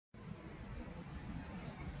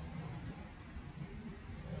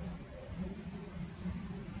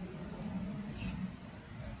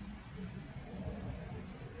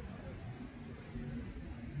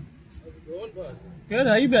Going, bud? Good,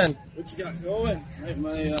 how you been? What you got going?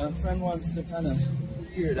 My friend wants to kind of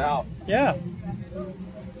figure it out. Yeah.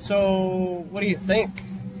 So, what do you think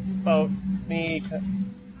about me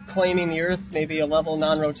claiming the Earth may be a level,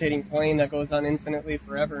 non-rotating plane that goes on infinitely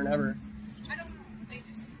forever and ever?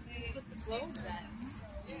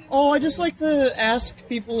 Oh, I just like to ask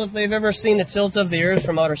people if they've ever seen the tilt of the Earth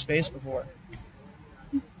from outer space before.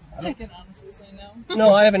 I can honestly say no.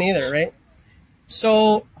 No, I haven't either, right?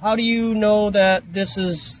 So, how do you know that this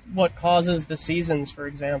is what causes the seasons, for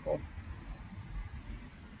example?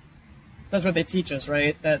 That's what they teach us,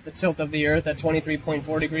 right? That the tilt of the Earth at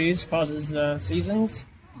 23.4 degrees causes the seasons?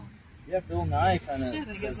 Yeah, Bill Nye kind Shit, I of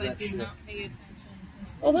guess says I that did shit. not pay attention.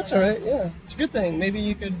 Oh, that's all right. Yeah, it's a good thing. Maybe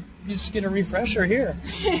you just get a refresher here,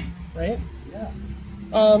 right?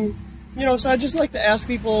 Yeah. So I just like to ask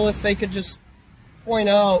people if they could just point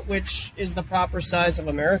out which is the proper size of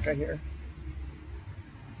America here.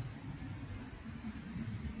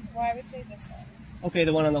 Well, I would say this one. Okay,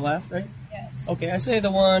 the one on the left, right? Yes. Okay, I say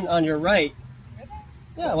the one on your right. Really?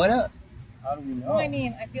 Yeah, why not? How do we know? Well, I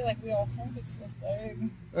mean, I feel like we all think it's this big.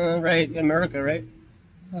 Right, America, right?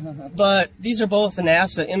 But these are both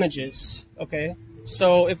NASA images, okay?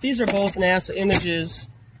 So if these are both NASA images,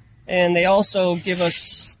 and they also give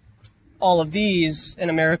us all of these, and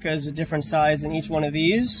America is a different size in each one of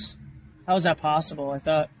these, how is that possible? I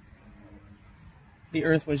thought the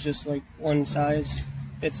Earth was just like one size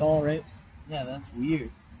fits all, right? Yeah, that's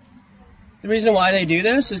weird. The reason why they do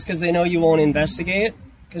this is because they know you won't investigate,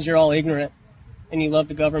 because you're all ignorant, and you love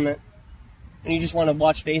the government. And you just want to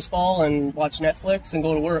watch baseball and watch Netflix and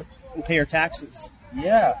go to work and pay your taxes.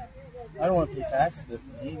 Yeah. I don't want to pay taxes,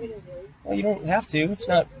 but maybe. Well, you don't have to. It's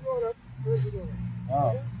not.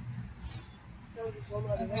 Wow.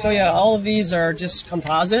 So yeah, all of these are just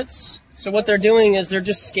composites. So what they're doing is they're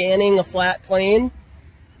just scanning a flat plane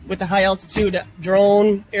with a high altitude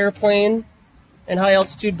drone, airplane, and high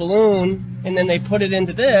altitude balloon, and then they put it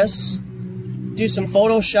into this, do some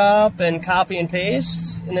Photoshop and copy and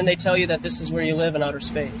paste, and then they tell you that this is where you live in outer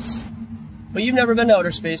space. But you've never been to outer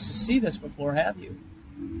space to see this before, have you?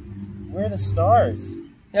 Where are the stars?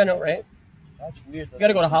 Yeah, no, right? That's weird. You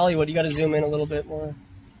gotta go to Hollywood, you gotta zoom in a little bit more,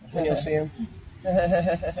 and you'll see them.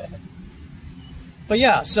 But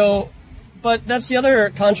yeah, but that's the other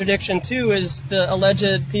contradiction too, is the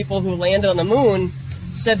alleged people who landed on the moon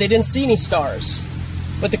said they didn't see any stars.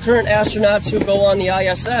 But the current astronauts who go on the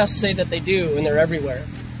ISS say that they do, and they're everywhere.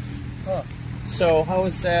 Huh. So how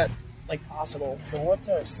is that, like, possible? So what's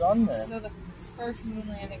our sun then? So the first moon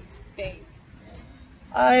landing was fake.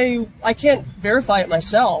 I can't verify it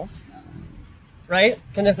myself, right?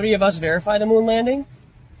 Can the three of us verify the moon landing?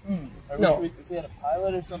 I No. wish if we had a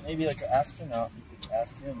pilot or something, maybe like an astronaut, we could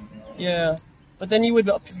ask him. You know? Yeah. But then you would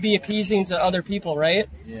be appeasing to other people, right?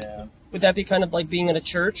 Yeah. Would that be kind of like being in a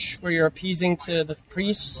church where you're appeasing to the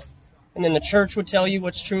priest, and then the church would tell you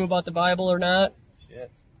what's true about the Bible or not?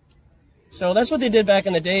 Shit. So that's what they did back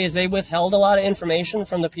in the day, is they withheld a lot of information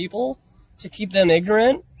from the people to keep them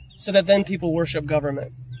ignorant, so that then people worship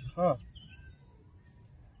government. Huh.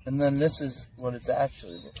 And then this is what it's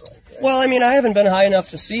actually look like, right? Well, I mean, I haven't been high enough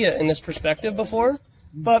to see it in this perspective before,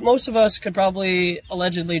 but most of us could probably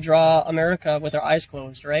allegedly draw America with our eyes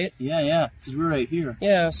closed, right? Yeah, because we're right here.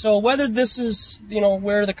 Yeah, so whether this is,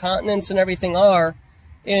 where the continents and everything are,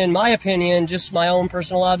 in my opinion, just my own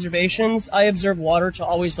personal observations, I observe water to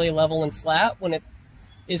always lay level and flat when it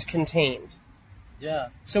is contained. Yeah.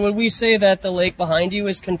 So would we say that the lake behind you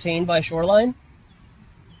is contained by shoreline?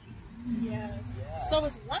 Yes. So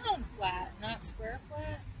it's round flat, not square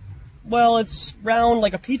flat? Well, it's round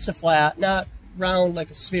like a pizza flat, not round like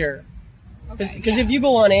a sphere. Okay. Because if you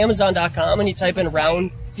go on Amazon.com and you type in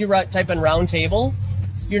round, if you type in round table,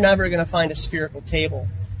 you're never going to find a spherical table.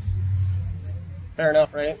 Fair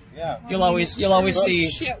enough, right? Yeah. You'll always see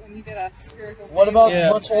Shit when you get a spherical What table. about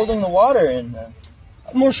Yeah. what's holding the water in then?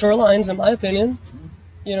 more shorelines, in my opinion.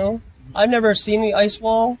 I've never seen the ice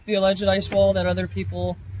wall, the alleged ice wall that other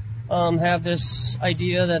people have this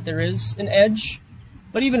idea that there is an edge.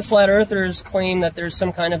 But even flat earthers claim that there's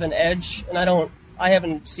some kind of an edge, and I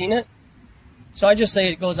haven't seen it. So I just say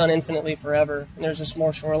it goes on infinitely forever, and there's just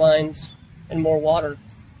more shorelines and more water.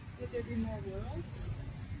 Would there be more worlds?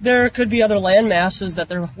 There could be other land masses that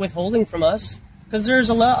they're withholding from us, because there's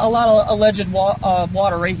a lot of alleged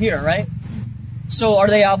water right here, right? So are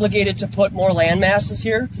they obligated to put more land masses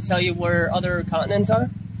here to tell you where other continents are?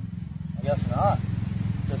 I guess not.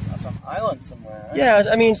 Just some island somewhere, right? Yeah,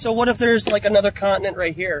 I mean, so what if there's like another continent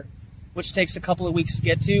right here, which takes a couple of weeks to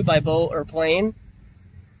get to by boat or plane,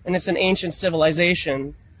 and it's an ancient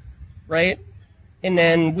civilization, right? And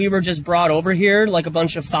then we were just brought over here like a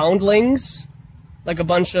bunch of foundlings, like a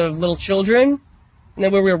bunch of little children. And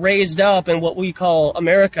then we were raised up in what we call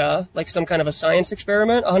America, like some kind of a science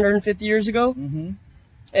experiment 150 years ago. Mm-hmm.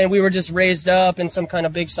 And we were just raised up in some kind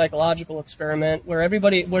of big psychological experiment where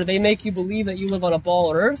where they make you believe that you live on a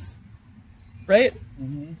ball of Earth, right?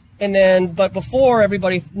 Mm-hmm. And then, but before,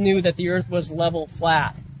 everybody knew that the Earth was level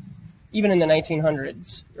flat, even in the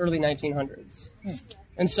 1900s, early 1900s.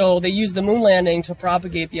 And so they used the moon landing to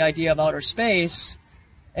propagate the idea of outer space.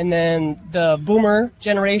 And then the boomer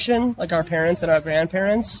generation, like our parents and our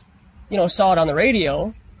grandparents, saw it on the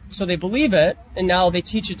radio. So they believe it, and now they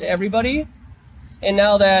teach it to everybody. And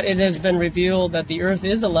now that it has been revealed that the Earth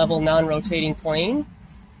is a level, non-rotating plane,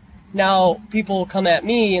 now people come at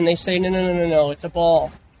me and they say, no, it's a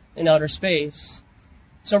ball in outer space.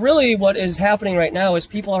 So really what is happening right now is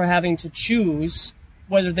people are having to choose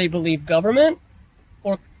whether they believe government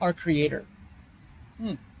or our creator.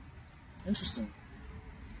 Interesting.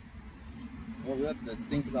 Well, we have to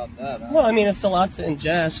think about that. Huh? Well, I mean, it's a lot to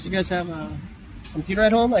ingest. You guys have a computer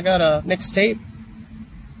at home? I got a mixtape.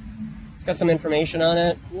 It's got some information on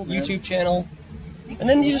it. Cool, man. YouTube channel. And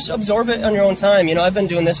then you just absorb it on your own time. I've been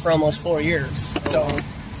doing this for almost 4 years. So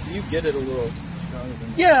you get it a little stronger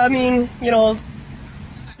than yeah, I mean,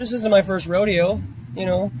 this isn't my first rodeo.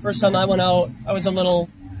 First time I went out, I was a little,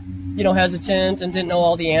 hesitant and didn't know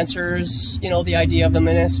all the answers. The idea of the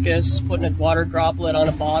meniscus, putting a water droplet on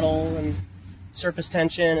a bottle and surface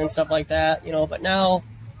tension and stuff like that, But now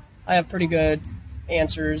I have pretty good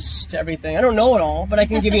answers to everything. I don't know it all, but I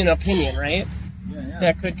can give you an opinion, right? Yeah.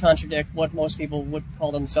 That could contradict what most people would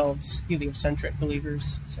call themselves heliocentric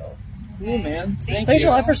believers. So Cool, man. thanks a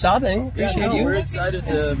lot for stopping. Appreciate you. We're excited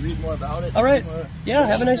to read more about it. All right. Yeah,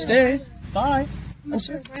 have a nice day. Bye. I'm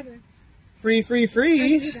sorry. Free.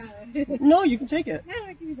 No, you can take it. Yeah,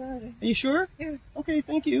 I can buy it. Are you sure? Yeah. Okay,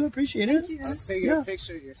 thank you. Appreciate it. you. I was taking a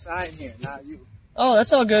picture of your sign here, not you. Oh,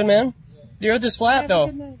 that's all good, man. The Earth is flat,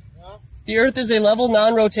 though. The Earth is a level,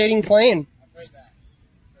 non-rotating plane. I've heard that.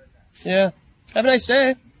 Yeah. Have a nice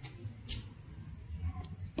day.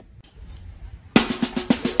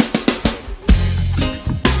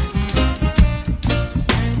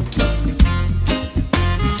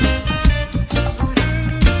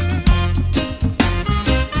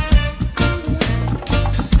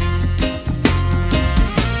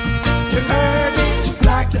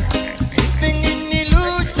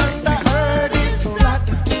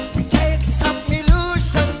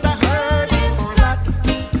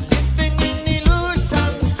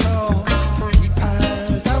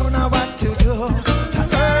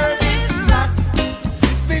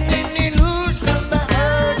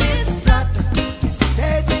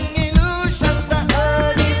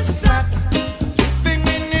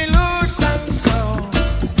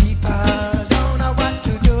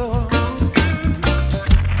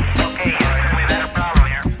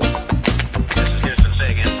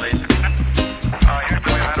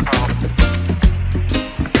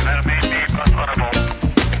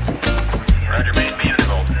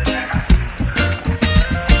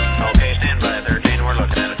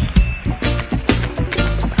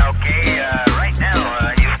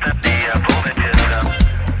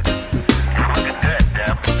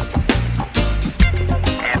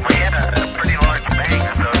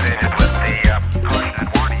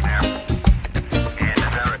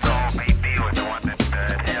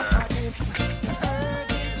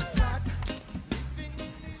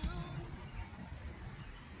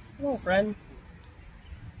 Hello, friend.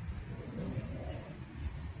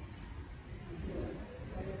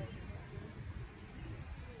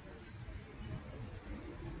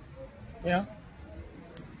 Yeah?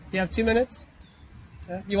 You have 2 minutes?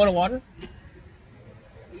 Yeah. You want a water?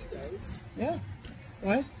 Yeah. Go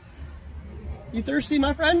ahead. You thirsty,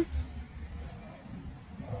 my friend?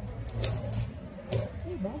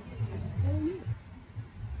 Hey, Bob. How are you?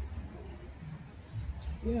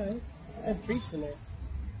 Yeah, I have treats in there.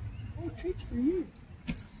 Oh, treats for you.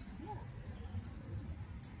 Yeah.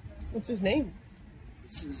 What's his name?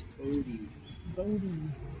 This is Bodie. Bodie.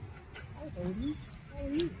 Hi, Bodie. How are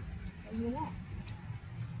you? How's your walk?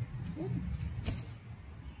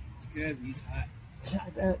 It's good. He's hot. Yeah, I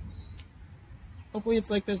bet. Hopefully it's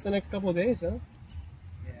like this the next couple of days, huh?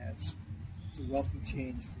 Yeah, it's a welcome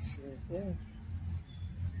change for sure. Yeah.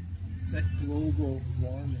 It's that global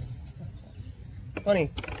warming. Funny.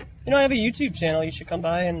 I have a YouTube channel. You should come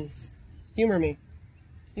by and humor me.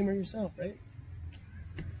 Humor yourself, right?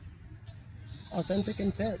 Authentic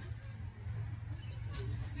intent.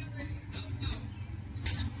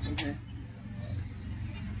 Okay.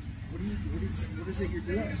 What is it you're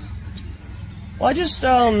doing? Well, I just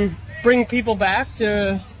bring people back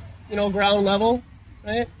to, ground level,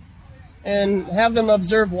 right? And have them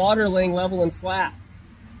observe water laying level and flat,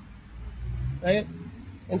 right?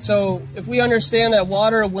 And so if we understand that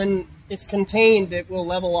water, when it's contained, it will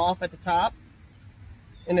level off at the top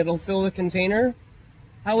and it'll fill the container,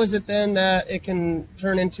 how is it then that it can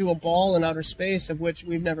turn into a ball in outer space of which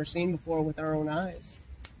we've never seen before with our own eyes?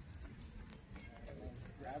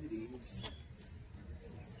 Gravity.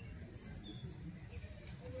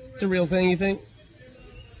 It's a real thing, you think?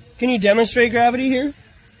 Can you demonstrate gravity here?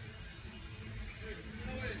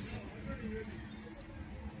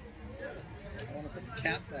 I want to put the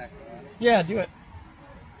cap back on. Yeah, do it.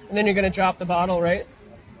 And then you're going to drop the bottle, right?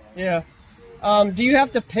 Yeah. Do you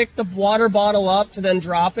have to pick the water bottle up to then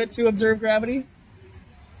drop it to observe gravity?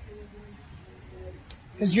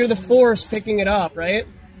 Because you're the force picking it up, right?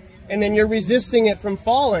 And then you're resisting it from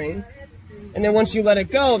falling. And then once you let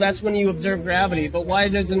it go, that's when you observe gravity. But why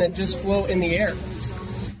doesn't it just float in the air?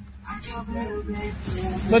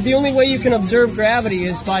 But the only way you can observe gravity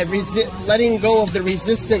is by letting go of the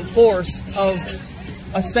resistant force of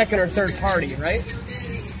a second or third party, right?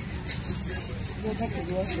 When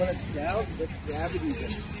it's down, that's gravity.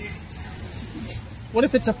 What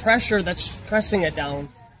if it's a pressure that's pressing it down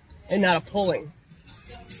and not a pulling?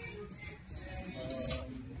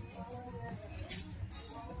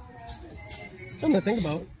 Something to think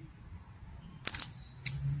about.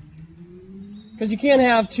 Because you can't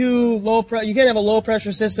have you can't have a low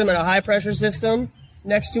pressure system and a high pressure system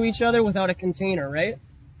next to each other without a container, right?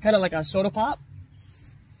 Kind of like a soda pop.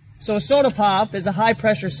 So a soda pop is a high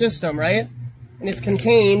pressure system, right? And it's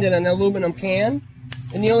contained in an aluminum can.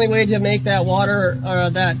 And the only way to make that water or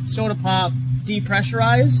that soda pop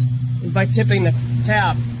depressurize is by tipping the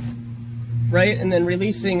tap, right? And then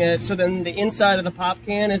releasing it. So then the inside of the pop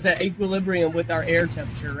can is at equilibrium with our air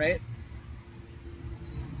temperature, right?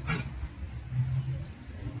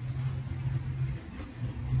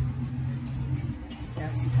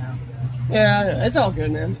 Yeah, it's all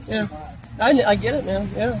good, man. Yeah, I get it, man.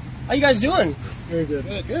 Yeah. How you guys doing? Very good.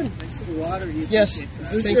 Good. Thanks for the water. Yes.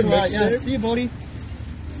 Is this Thanks your a lot. Yeah. mixtape? See you, Bodie.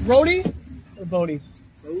 Brody or Bodie?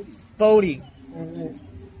 Bodie. All right.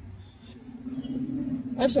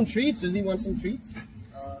 I have some treats. Does he want some treats?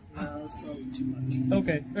 No, it's probably too much.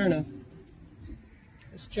 Okay, fair enough.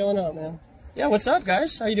 Just chilling out, man. Yeah, what's up,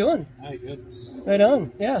 guys? How you doing? Hi, good. Right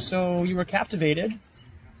on. Yeah, so you were captivated.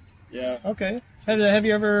 Yeah. Okay. Have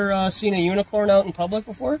you ever seen a unicorn out in public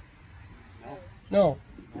before? No.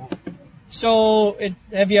 So,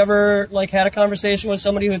 have you ever had a conversation with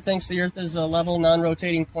somebody who thinks the Earth is a level,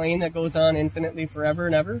 non-rotating plane that goes on infinitely forever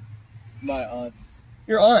and ever? My aunt.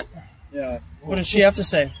 Your aunt. Yeah. What does she have to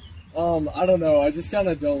say? I don't know. I just kind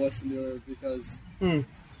of don't listen to her because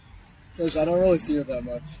I don't really see her that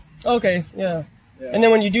much. Okay. Yeah. Yeah. And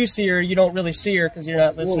then when you do see her, you don't really see her because you're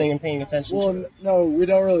not listening and paying attention to her. Well, no, we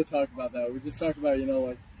don't really talk about that. We just talk about,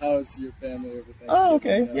 how's your family over Thanksgiving. Oh,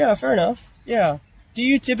 okay. Yeah, fair enough. Yeah. Do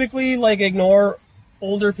you typically ignore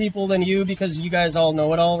older people than you because you guys all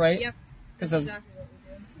know it all, right? Yep. Because That's of exactly what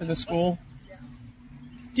we do. because of school. Yeah.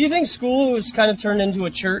 Do you think school is kind of turned into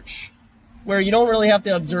a church where you don't really have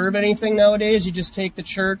to observe anything nowadays? You just take the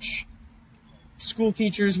church. School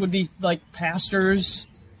teachers would be like pastors,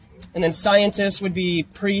 and then scientists would be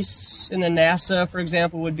priests, and then NASA, for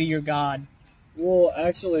example, would be your God. Well,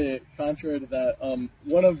 actually, contrary to that,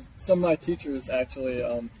 some of my teachers actually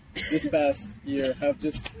this past year have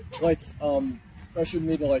just pressured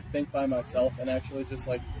me to think by myself and actually just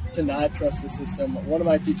to not trust the system. One of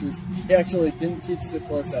my teachers, he actually didn't teach the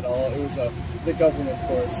course at all. It was the government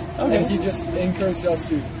course, and he just encouraged us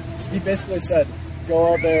to. He basically said,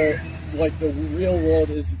 "Go out there, the real world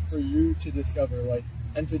is for you to discover,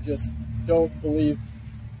 and to just don't believe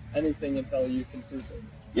anything until you can prove it."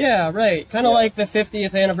 Yeah, right. Kind of like the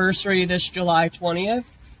 50th anniversary this July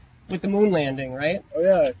 20th with the moon landing, right? Oh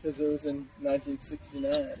yeah, because it was in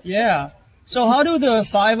 1969. Yeah. So how do the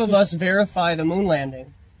five of us verify the moon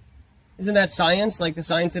landing? Isn't that science? The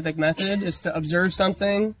scientific method is to observe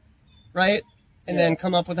something, right? And then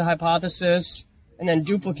come up with a hypothesis and then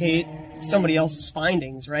duplicate somebody else's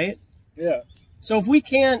findings, right? Yeah. So if we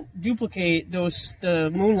can't duplicate the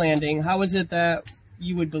moon landing, how is it that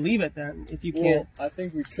you would believe it then if you can't? Well, I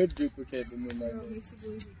think we could duplicate the moon landing.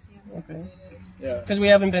 Basically, we can't. Okay. Yeah. Because we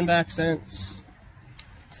haven't been back since.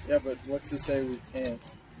 Yeah, but what's to say we can't?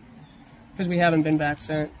 Because we haven't been back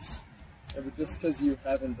since. Yeah, but just because you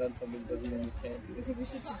haven't done something doesn't mean you can't do You it. think we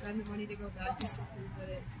should spend the money to go back just to prove that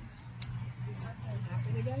it won't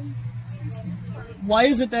happen again? Why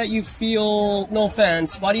is it that you feel, no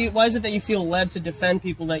offense, why is it that you feel led to defend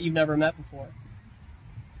people that you've never met before?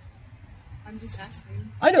 I I'm just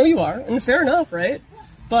asking. I know you are, and fair enough, right?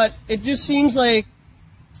 But it just seems like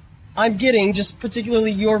I'm getting, just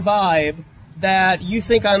particularly your vibe, that you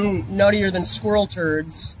think I'm nuttier than squirrel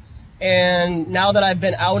turds, and now that I've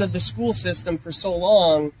been out of the school system for so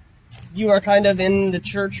long, you are kind of in the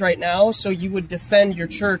church right now, so you would defend your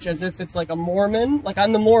church as if it's like a Mormon. Like,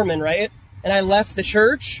 I'm the Mormon, right? And I left the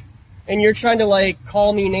church, and you're trying to, like,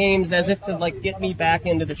 call me names as if to, like, get me back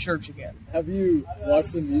into the church again. Have you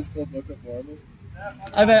watched the musical Book of Mormon?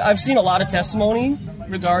 I've seen a lot of testimony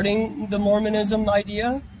regarding the Mormonism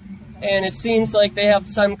idea, and it seems like they have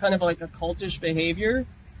some kind of like a cultish behavior,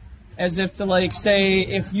 as if to like say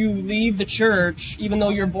if you leave the church, even though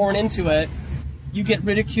you're born into it, you get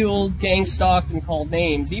ridiculed, gang stalked, and called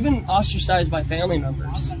names, even ostracized by family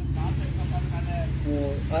members.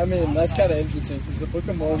 Well, I mean, that's kind of interesting, because the Book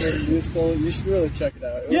of Mormon musical, you should really check it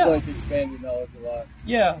out. It would, like, expand your knowledge a lot.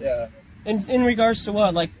 Yeah. Yeah. In regards to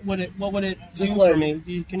what? Like, what would it do Just for like-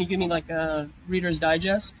 me? Can you give me, like, a Reader's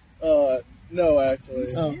Digest? No, actually.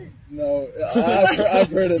 Oh. No,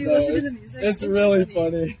 I've heard it, Do you though. listen to the music? It's really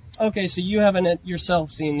funny. Okay, so you haven't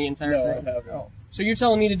yourself seen the entire No, I thing? haven't. Oh. So you're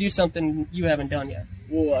telling me to do something you haven't done yet?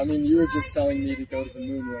 Well, I mean, you were just telling me to go to the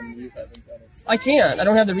moon when you haven't done it. So. I can't. I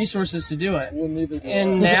don't have the resources to do it. Well, neither do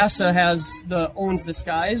And I. NASA owns the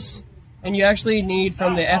skies, and you actually need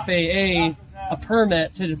from the FAA a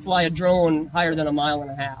permit to fly a drone higher than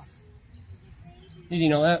 1.5 miles. Did you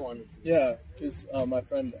know that? Yeah, because my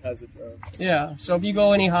friend has a drone. Yeah. So if you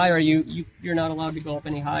go any higher, you're not allowed to go up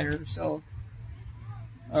any higher. So,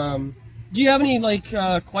 do you have any like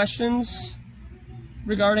questions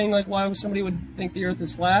regarding like why somebody would think the Earth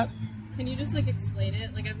is flat? Can you just like explain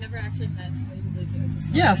it? Like I've never actually met somebody who believes it was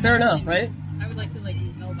flat. Yeah, fair enough, right? I would like to like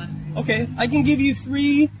know about it. Okay, I can give you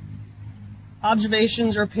 3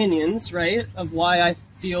 observations or opinions, right, of why I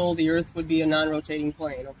feel the Earth would be a non-rotating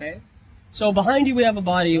plane, okay? So behind you we have a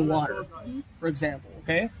body of water, for example,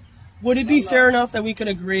 okay? Would it be fair enough that we could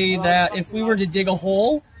agree that if we were to dig a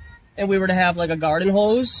hole and we were to have like a garden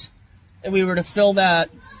hose and we were to fill that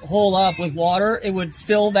hole up with water, it would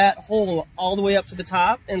fill that hole all the way up to the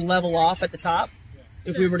top and level off at the top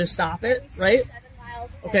if we were to stop it, right?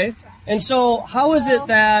 Okay, and so how is it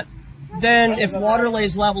that then if water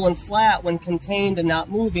lays level and flat when contained and not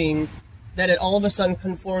moving, that it all of a sudden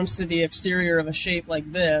conforms to the exterior of a shape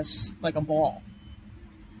like this, like a ball?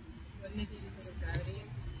 Wouldn't it be because of gravity?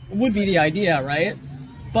 It would be the idea, right?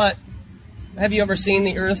 But have you ever seen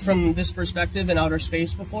the Earth from this perspective in outer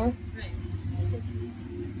space before? Right.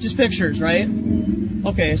 Just pictures, right?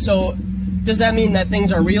 Okay, so does that mean that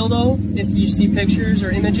things are real though, if you see pictures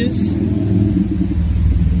or images?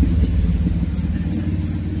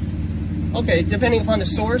 Okay, depending upon the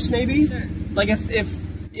source, maybe? Sure. Like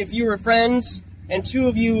if you were friends and 2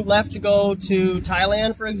 of you left to go to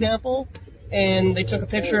Thailand, for example, and they took a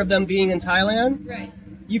picture of them being in Thailand, Right.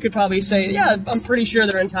 you could probably say, yeah, I'm pretty sure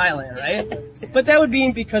they're in Thailand, right? But that would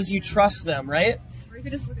be because you trust them, right? Or you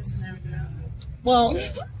could just look at Snapchat. Well,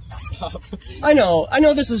 I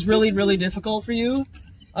know this is really, really difficult for you,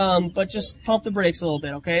 but just pump the brakes a little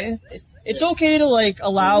bit, okay? It's okay to, like,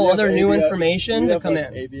 allow We have other new ABS information we to have, come like,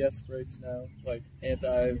 in. ABS brakes now, like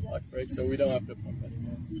anti-lock brakes, so we don't have to pump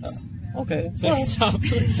anymore. Okay. Well,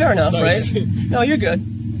 fair enough, right? No, you're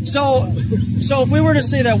good. So if we were to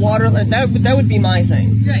say that water, that would be my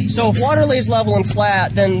thing. Right. So if water lays level and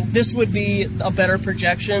flat, then this would be a better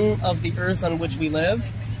projection of the Earth on which we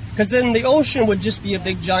live. Because then the ocean would just be a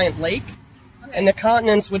big giant lake, and the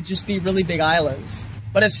continents would just be really big islands.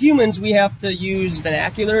 But as humans, we have to use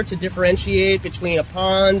vernacular to differentiate between a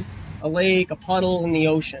pond, a lake, a puddle, and the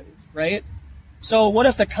ocean, right? So what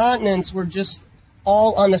if the continents were just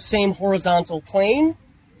all on the same horizontal plane,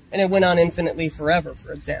 and it went on infinitely forever,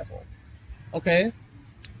 for example? Okay?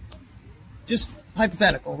 Just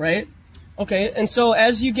hypothetical, right? Okay, and so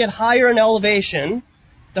as you get higher in elevation,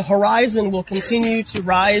 the horizon will continue to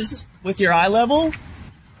rise with your eye level.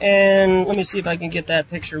 And let me see if I can get that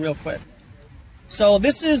picture real quick. So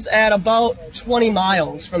this is at about 20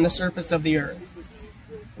 miles from the surface of the Earth.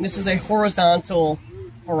 And this is a horizontal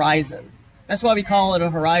horizon. That's why we call it a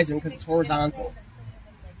horizon, because it's horizontal.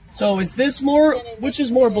 So is this more, which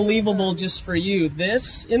is more believable just for you,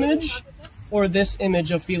 this image or this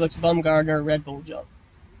image of Felix Baumgartner Red Bull jump?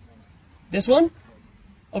 This one?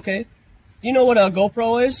 Okay. Do you know what a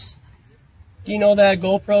GoPro is? Do you know that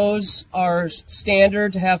GoPros are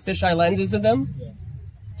standard to have fisheye lenses in them?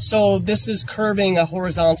 So this is curving a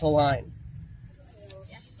horizontal line.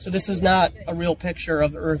 So this is not a real picture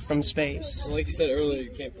of Earth from space. Well, like you said earlier, you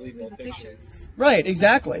can't believe all pictures. Right,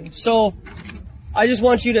 exactly. So I just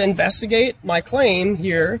want you to investigate my claim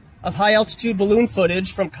here of high-altitude balloon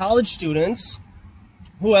footage from college students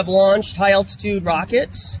who have launched high-altitude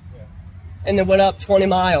rockets and then went up 20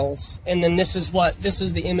 miles. And then this is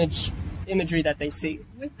the imagery that they see.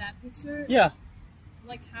 With that picture, Yeah.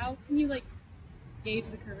 like how can you like gauge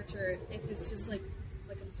the curvature if it's just like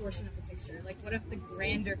a portion of the picture? Like what if the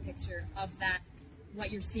grander picture of that,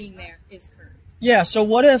 what you're seeing there, is curved? Yeah, so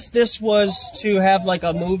what if this was to have like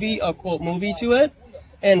a movie, a quote movie to it,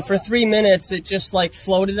 and for 3 minutes it just like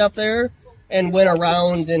floated up there and went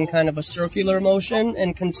around in kind of a circular motion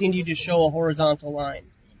and continued to show a horizontal line?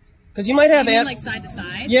 Because you might have... You mean like side to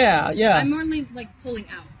side? Yeah, yeah. I'm normally like pulling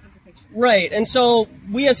out of the picture. Right, and so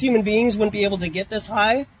we as human beings wouldn't be able to get this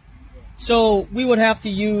high, so we would have to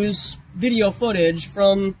use video footage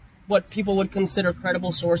from what people would consider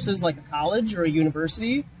credible sources like a college or a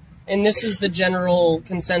university, and this is the general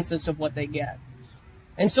consensus of what they get.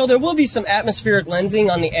 And so there will be some atmospheric lensing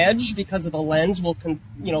on the edge because of the lens will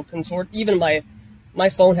contort. Even my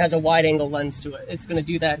phone has a wide angle lens to it. It's going to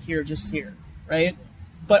do that here, just here, right?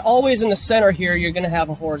 But always in the center here, you're going to have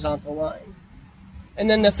a horizontal line. And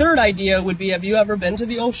then the third idea would be, have you ever been to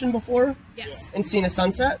the ocean before? Yes. And seen a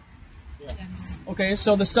sunset? Yes. Okay,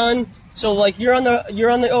 so the sun, so like you're on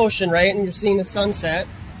the ocean, right? And you're seeing the sunset,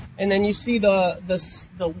 and then you see the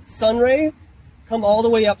sun ray come all the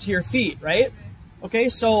way up to your feet, right? Okay,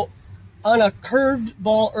 so on a curved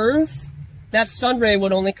ball Earth, that sun ray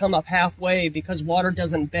would only come up halfway because water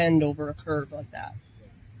doesn't bend over a curve like that.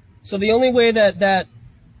 So the only way that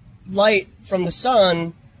light from the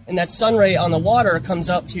sun and that sun ray on the water comes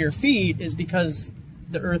up to your feet is because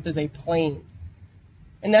the Earth is a plane.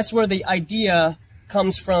 And that's where the idea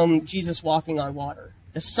comes from, Jesus walking on water.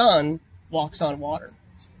 The sun walks on water.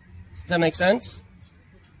 Does that make sense?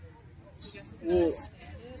 Well,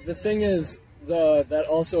 the thing is, that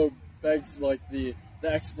also begs, like, the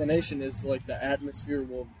explanation is, like, the atmosphere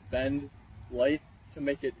will bend light to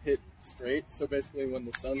make it hit straight. So basically when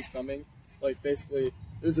the sun's coming, like, basically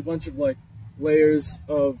there's a bunch of, like, layers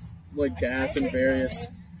of, like, gas and various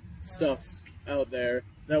stuff out there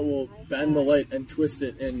that will bend the light and twist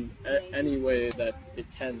it in any way that it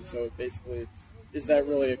can. So it basically, is that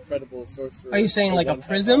really a credible source for... Are you saying like a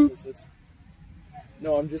prism? Hypothesis?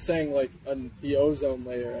 No, I'm just saying like the ozone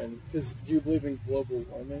layer, and because do you believe in global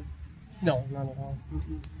warming? No, not at all.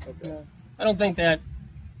 Okay. I don't think that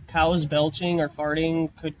cows belching or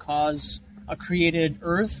farting could cause a created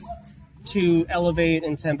Earth to elevate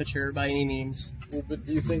in temperature by any means. Well, but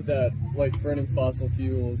do you think that like burning fossil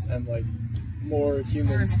fuels and like more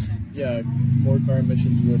humans, more car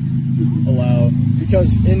emissions would allow?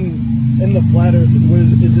 Because in the flat Earth,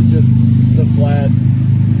 is it just the flat?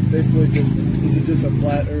 Basically, is it just a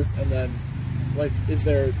flat Earth, and then like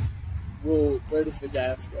where does the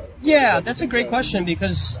gas go? Yeah, that's a great question,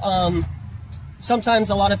 because sometimes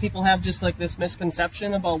a lot of people have just like this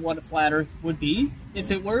misconception about what a flat Earth would be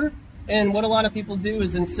if it were. And what a lot of people do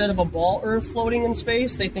is, instead of a ball Earth floating in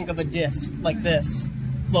space, they think of a disc like this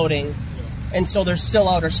floating. And so there's still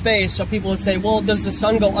outer space. So people would say, well, does the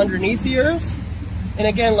sun go underneath the Earth? And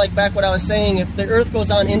again, like back what I was saying, if the Earth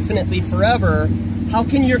goes on infinitely forever, how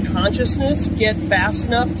can your consciousness get fast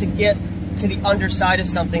enough to get to the underside of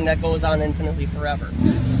something that goes on infinitely forever,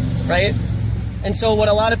 right? And so what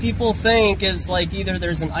a lot of people think is like either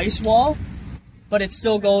there's an ice wall, but it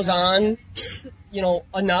still goes on, you know,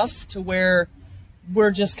 enough to where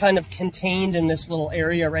we're just kind of contained in this little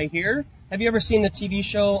area right here. Have you ever seen the TV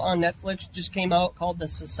show on Netflix just came out called The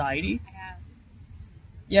Society? I have.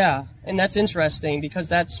 Yeah, and that's interesting because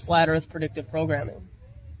that's flat Earth predictive programming.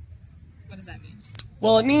 What does that mean?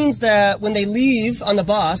 Well, it means that when they leave on the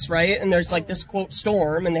bus, right, and there's like this quote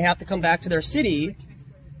storm, and they have to come back to their city,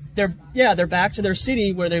 they're back to their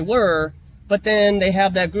city where they were, but then they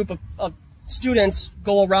have that group of students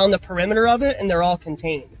go around the perimeter of it, and they're all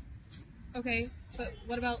contained. Okay, but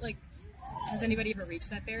what about like, has anybody ever reached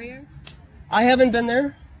that barrier? I haven't been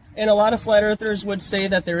there, and a lot of flat earthers would say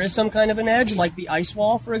that there is some kind of an edge, like the ice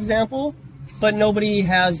wall, for example, but nobody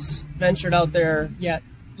has ventured out there yet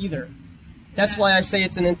either. That's why I say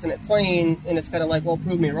it's an infinite plane, and it's kind of like, well,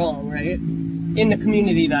 prove me wrong, right? In the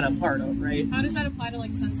community that I'm part of, right? How does that apply to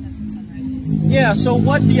like sunsets and sunrises? Yeah, so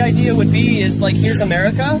what the idea would be is like, here's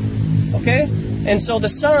America, okay? And so the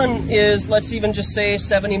sun is, let's even just say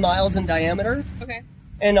 70 miles in diameter. Okay.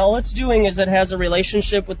 And all it's doing is it has a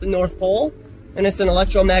relationship with the North Pole, and it's an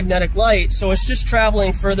electromagnetic light, so it's just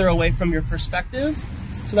traveling further away from your perspective.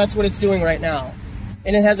 So that's what it's doing right now.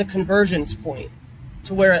 And it has a convergence point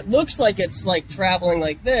to where it looks like it's like traveling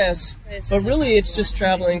like this, but really it's just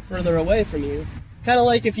traveling further away from you. Kind of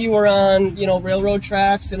like if you were on, railroad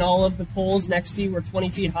tracks and all of the poles next to you were 20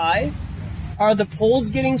 feet high. Are the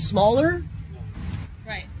poles getting smaller?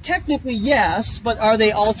 Right. Technically, yes, but are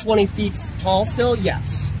they all 20 feet tall still?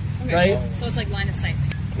 Yes. Okay, Right? So it's like line of sight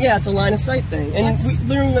thing. Yeah, it's a line of sight thing. And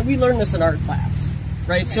we learn this in art class,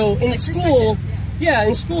 right? So in Like school, perspective,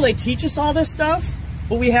 in school they teach us all this stuff,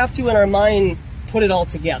 but we have to, in our mind, put it all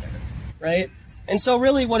together, right? And so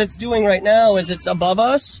really what it's doing right now is it's above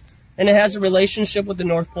us, and it has a relationship with the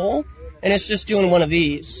North Pole, and it's just doing one of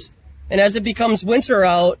these. And as it becomes winter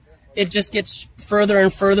out, it just gets further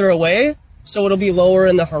and further away, so it'll be lower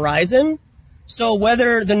in the horizon. So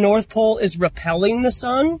whether the North Pole is repelling the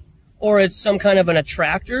sun, or it's some kind of an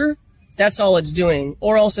attractor, that's all it's doing.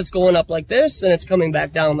 Or else it's going up like this, and it's coming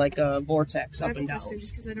back down like a vortex I up have a and down. question,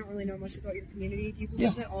 just because I don't really know much about your community. Do you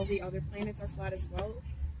believe that all the other planets are flat as well?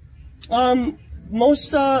 All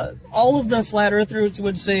of the flat earthers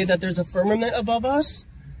would say that there's a firmament above us,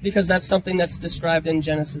 because that's something that's described in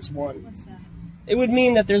Genesis 1. What's that? It would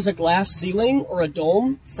mean that there's a glass ceiling or a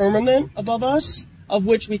dome firmament above us, of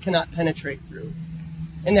which we cannot penetrate through.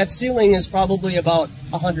 And that ceiling is probably about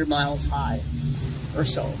 100 miles high or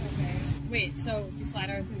so. Okay. Wait, so do flat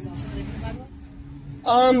earthers also believe in the Bible?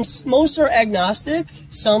 Most are agnostic.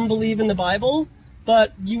 Some believe in the Bible,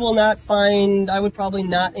 but you will not find, I would probably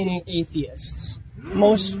not any atheists.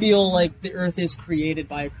 Most feel like the earth is created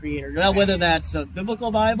by a creator. Now, whether that's a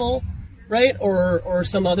biblical Bible, right, or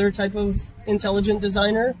some other type of intelligent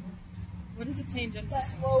designer. What does it say in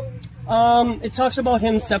Genesis 1? It talks about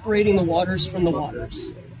him separating the waters from the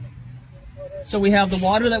waters. So we have the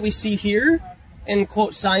water that we see here, and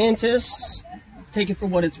quote, scientists, take it for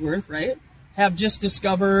what it's worth, right, have just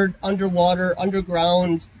discovered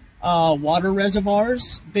underground water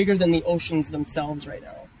reservoirs bigger than the oceans themselves right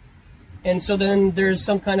now. And so then there's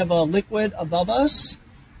some kind of a liquid above us.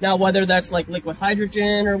 Now, whether that's like liquid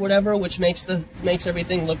hydrogen or whatever, which makes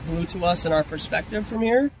everything look blue to us in our perspective from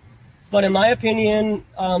here. But in my opinion,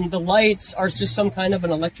 the lights are just some kind of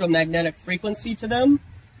an electromagnetic frequency to them.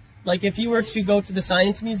 Like if you were to go to the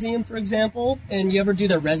Science Museum, for example, and you ever do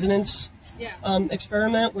the resonance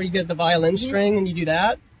experiment where you get the violin string and you do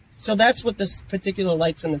that. So that's what this particular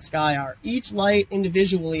lights in the sky are. Each light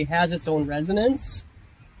individually has its own resonance.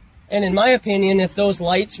 And in my opinion, if those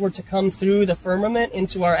lights were to come through the firmament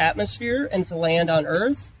into our atmosphere and to land on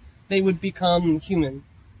Earth, they would become human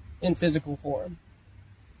in physical form.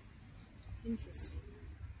 Interesting.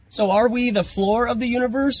 So are we the floor of the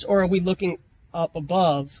universe, or are we looking up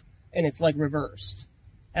above and it's like reversed?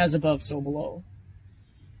 As above, so below.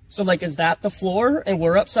 So like, is that the floor and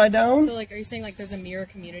we're upside down? So like, are you saying like there's a mirror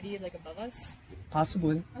community like above us?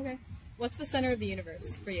 Possibly. Okay. What's the center of the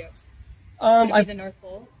universe for you? I Would it be the North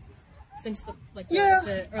Pole? Since the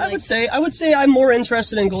I would say I'm more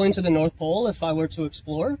interested in going to the North Pole if I were to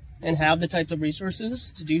explore and have the types of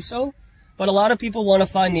resources to do so. But a lot of people want to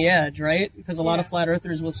find the edge, right? Because a lot of flat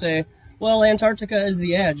earthers will say, well, Antarctica is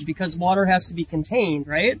the edge because water has to be contained,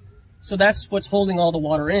 right? So that's what's holding all the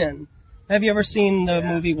water in. Have you ever seen the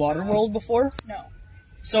movie Waterworld before? No.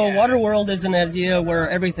 So Waterworld is an idea where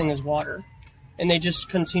everything is water. And they just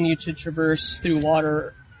continue to traverse through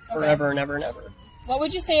water forever and ever and ever. What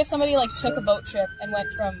would you say if somebody like took a boat trip and went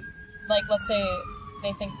from, like, let's say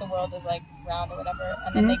they think the world is like round or whatever,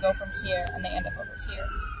 and then they go from here and they end up over here?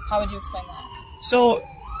 How would you explain that? So,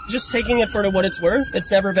 just taking it for what it's worth,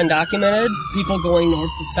 it's never been documented, people going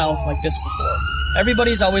north to south like this before.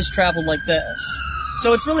 Everybody's always traveled like this.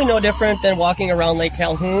 So it's really no different than walking around Lake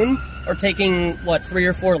Calhoun or taking, 3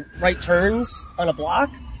 or 4 right turns on a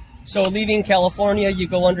block. So leaving California, you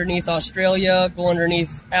go underneath Australia, go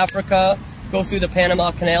underneath Africa, go through the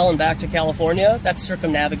Panama Canal and back to California. That's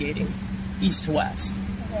circumnavigating, east to west.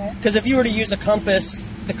 Because if you were to use a compass,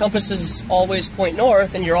 the compasses always point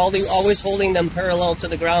north, and you're always holding them parallel to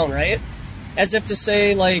the ground, right? As if to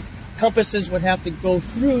say, like, compasses would have to go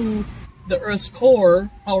through the Earth's core,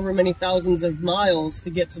 however many thousands of miles, to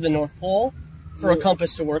get to the North Pole for a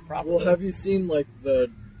compass to work properly. Well, have you seen, like, the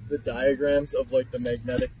diagrams of, like, the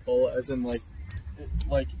magnetic pole, as in, like,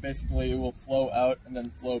 basically it will flow out and then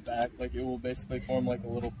flow back. Like, it will basically form, like, a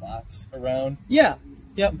little box around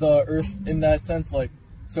the Earth in that sense. Like,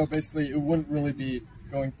 so basically it wouldn't really be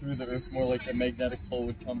going through the Earth, more like the magnetic pole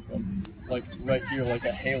would come from, like, right here, like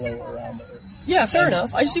a halo around the Earth. Yeah, fair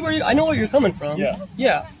enough. I see I know where you're coming from. Yeah.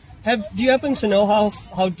 Yeah. Do you happen to know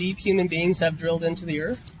how deep human beings have drilled into the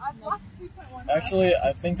Earth? Actually,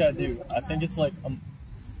 I think I do. I think it's like,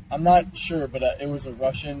 I'm not sure, but it was a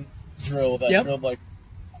Russian drill that drilled like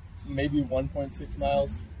maybe 1.6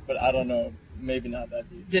 miles, but I don't know, maybe not that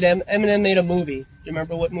deep. Eminem made a movie. Do you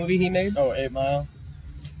remember what movie he made? Oh, 8 Mile?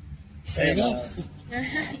 There you go.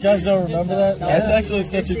 You guys don't remember that? That's actually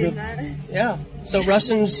such a good. Yeah. So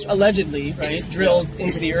Russians allegedly, right, drilled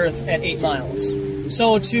into the Earth at 8 miles.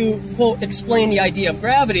 So to, quote, explain the idea of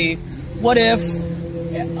gravity, what if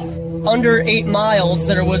under 8 miles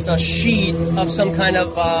there was a sheet of some kind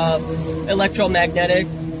of electromagnetic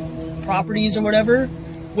properties or whatever,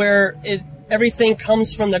 where everything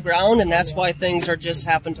comes from the ground, and that's why things are just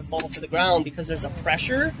happen to fall to the ground, because there's a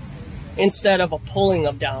pressure instead of a pulling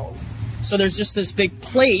of down. So there's just this big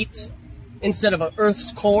plate instead of an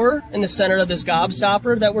Earth's core in the center of this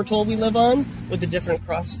gobstopper that we're told we live on, with the different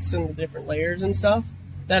crusts and the different layers and stuff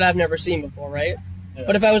that I've never seen before, right? Yeah.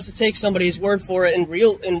 But if I was to take somebody's word for it and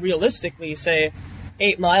realistically say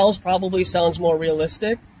 8 miles probably sounds more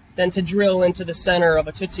realistic than to drill into the center of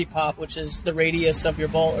a Tootsie Pop, which is the radius of your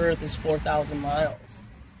ball Earth is 4,000 miles.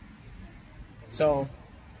 So...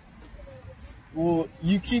 Well,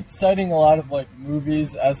 you keep citing a lot of like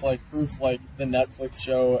movies as like proof, like the Netflix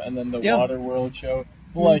show and then the Waterworld show.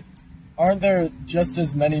 But like, aren't there just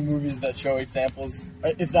as many movies that show examples,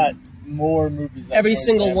 if not more movies? That Every show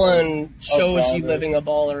single examples one shows you living a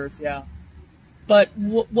ball Earth, yeah. But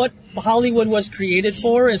what Hollywood was created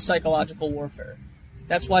for is psychological warfare.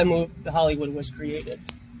 That's why Hollywood was created,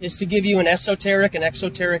 is to give you an esoteric and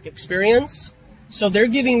exoteric experience. So they're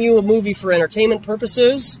giving you a movie for entertainment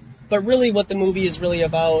purposes. But really what the movie is really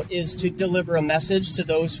about is to deliver a message to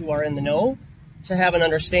those who are in the know, to have an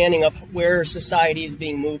understanding of where society is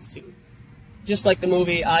being moved to. Just like the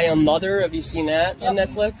movie I Am Mother. Have you seen that on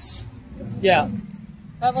Netflix? Yeah.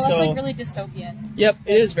 Well, that's like really dystopian. Yep,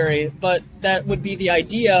 it is very. But that would be the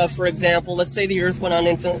idea, for example, let's say the Earth went on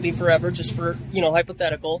infinitely forever, just for,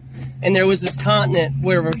 hypothetical, and there was this continent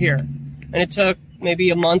where we're here, and it took maybe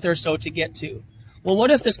a month or so to get to. Well, what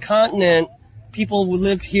if this continent... people who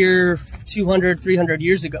lived here 200, 300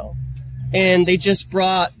 years ago, and they just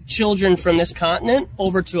brought children from this continent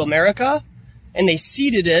over to America, and they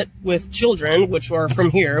seeded it with children, which are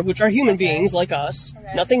from here, which are human beings like us,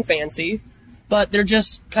 nothing fancy, but they're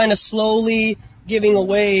just kind of slowly giving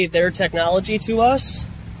away their technology to us,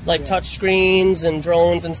 like touch screens and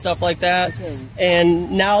drones and stuff like that, and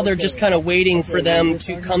now they're just kind of waiting for them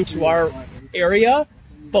to come to our area,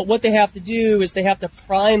 but what they have to do is they have to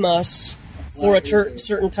prime us for a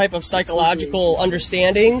certain type of psychological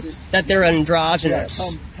understanding that they're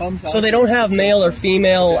androgynous. So they don't have male or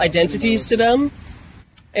female identities to them.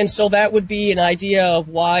 And so that would be an idea of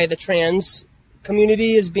why the trans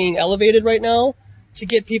community is being elevated right now, to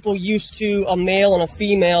get people used to a male and a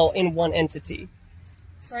female in one entity.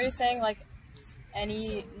 So are you saying like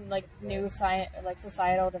any like new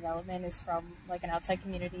societal development is from like an outside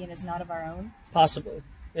community and is not of our own? Possibly,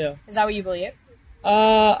 yeah. Is that what you believe?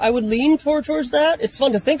 I would lean towards that. It's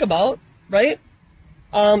fun to think about, right?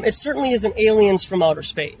 It certainly isn't aliens from outer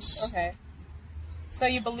space. Okay. So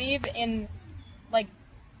you believe in, like,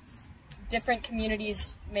 different communities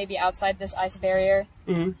maybe outside this ice barrier,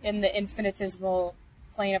 in the infinitesimal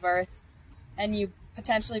plane of Earth, and you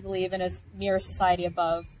potentially believe in a mirror society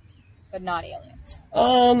above, but not aliens?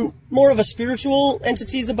 More of a spiritual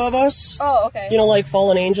entities above us. Oh, okay. Like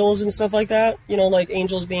fallen angels and stuff like that. Like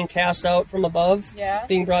angels being cast out from above,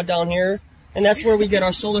 being brought down here. And that's where we get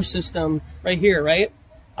our solar system, right here, right?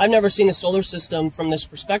 I've never seen the solar system from this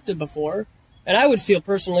perspective before. And I would feel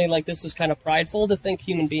personally like this is kind of prideful to think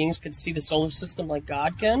human beings could see the solar system like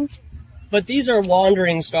God can. But these are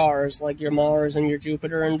wandering stars, like your Mars and your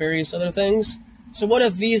Jupiter and various other things. So what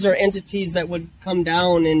if these are entities that would come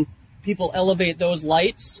down and people elevate those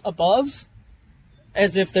lights above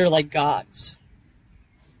as if they're like gods,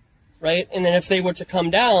 right? And then if they were to come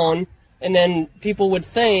down, and then people would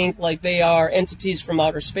think like they are entities from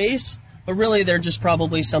outer space, but really they're just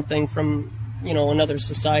probably something from, another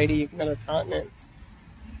society, another continent.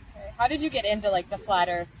 Okay. How did you get into like the flat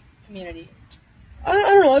Earth community? I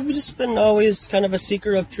don't know. I've just been always kind of a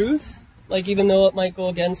seeker of truth. Like, even though it might go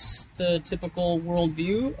against the typical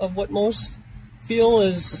worldview of what most feel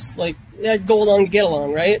is like, go along to get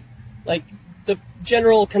along, right? Like, the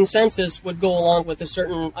general consensus would go along with a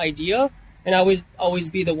certain idea, and I would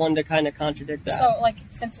always be the one to kind of contradict that. So, like,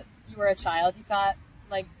 since you were a child, you thought,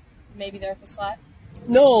 like, maybe the Earth was flat?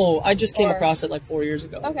 No, I just came across it like 4 years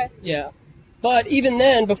ago. Okay. Yeah. But even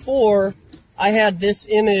then, before, I had this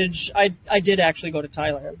image. I did actually go to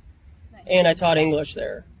Thailand, and I taught English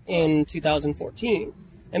there in 2014.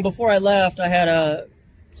 And before I left, I had a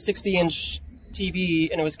 60-inch TV,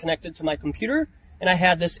 and it was connected to my computer, and I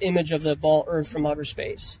had this image of the ball Earth from outer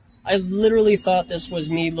space. I literally thought this was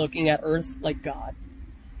me looking at Earth like God.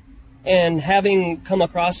 And having come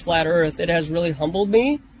across flat Earth, it has really humbled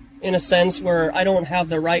me in a sense where I don't have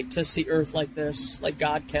the right to see Earth like this, like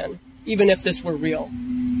God can. even if this were real.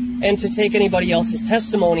 And to take anybody else's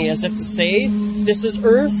testimony as if to say, this is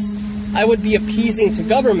Earth, I would be appeasing to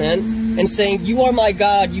government and saying, you are my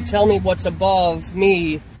God, you tell me what's above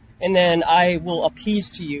me, and then I will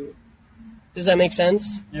appease to you. Does that make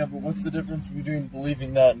sense? Yeah, but what's the difference between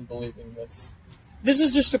believing that and believing this? This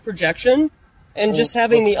is just a projection, and Well, just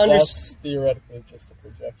having the that's theoretically just a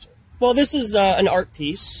projection. Well, this is an art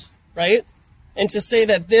piece, right? And to say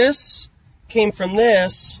that this came from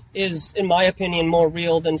this is, in my opinion, more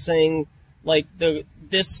real than saying, like, the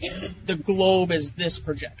globe is this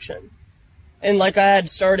projection. And like I had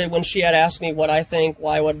started when she had asked me what I think,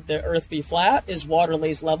 why would the Earth be flat, is water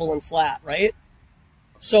lays level and flat, right?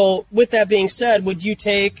 So, with that being said, would you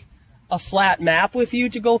take a flat map with you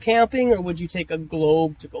to go camping, or would you take a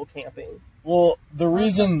globe to go camping? Well, the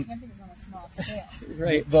reason Camping is on a small scale.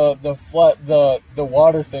 Right. the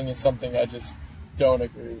water thing is something I just don't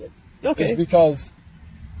agree with. Okay. It's because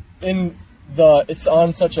it's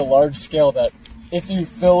on such a large scale that if you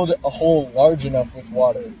filled a hole large enough with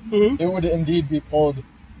water, it would indeed be pulled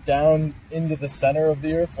down into the center of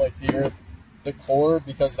the Earth, like the Earth, the core,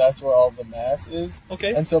 because that's where all the mass is.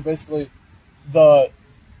 Okay. And so basically,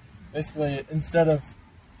 instead of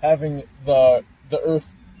having the Earth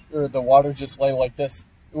or the water just lay like this,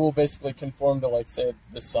 it will basically conform to, like, say,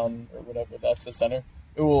 the sun or whatever. That's the center.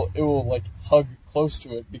 It will like hug close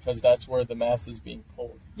to it because that's where the mass is being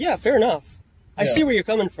pulled. Yeah, fair enough. I Yeah. see where you're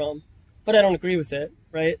coming from, but I don't agree with it,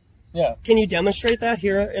 right? Yeah, Can you demonstrate that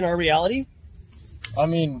here in our reality? I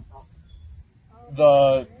mean,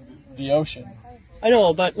 the ocean. I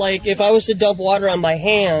know, but like if I was to dump water on my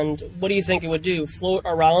hand, what do you think it would do? Float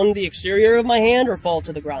around the exterior of my hand or fall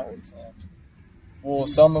to the ground? Well,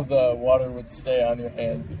 some of the water would stay on your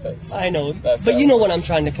hand because I know, That's but how you it know what I'm works.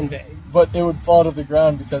 trying to convey. But it would fall to the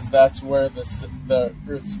ground because that's where the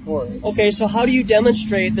Earth's core is. Okay, so how do you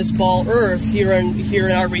demonstrate this ball Earth here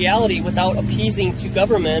in our reality without appeasing to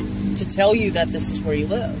government to tell you that this is where you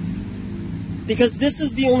live? Because this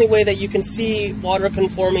is the only way that you can see water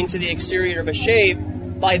conforming to the exterior of a shape,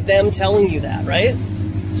 by them telling you that, right?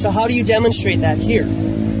 So how do you demonstrate that here?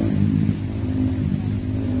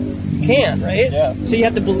 You can't, right? Yeah. So you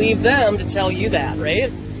have to believe them to tell you that,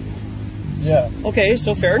 right? Yeah. Okay,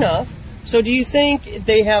 so fair enough. So do you think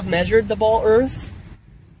they have measured the ball Earth?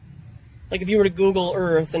 Like if you were to Google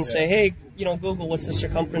Earth and say, hey, Google, what's the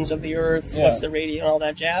circumference of the Earth? Yeah. What's the radius and all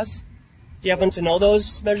that jazz? Do you happen to know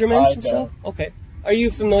those measurements I and stuff? don't. Okay. Are you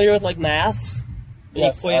familiar with like maths?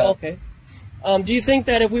 Yes, Okay. Do you think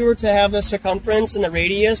that if we were to have the circumference and the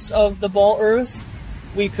radius of the ball Earth,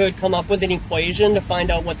 we could come up with an equation to find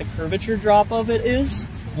out what the curvature drop of it is?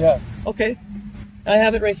 Yeah. Okay. I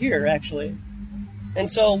have it right here, actually. And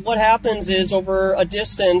so what happens is over a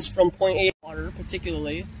distance from point A to water,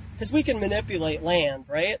 particularly, because we can manipulate land,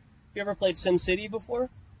 right? You ever played SimCity before?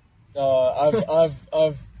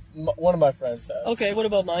 One of my friends has. Okay, what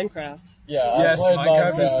about Minecraft? Yeah, Yes, I played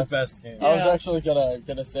Minecraft Minecraft. is the best game. I was Yeah. actually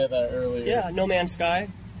gonna say that earlier. Yeah, No Man's Sky.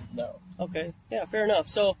 No. Okay, yeah, fair enough.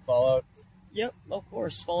 So, Fallout. yep, of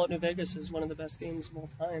course, Fallout New Vegas is one of the best games of all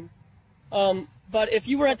time. But if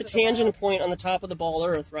you were at the tangent point on the top of the ball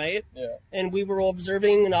Earth, right? Yeah. And we were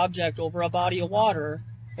observing an object over a body of water,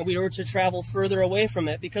 and we were to travel further away from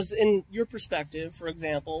it, because in your perspective, for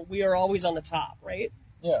example, we are always on the top, right?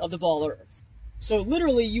 Yeah. Of the ball Earth. So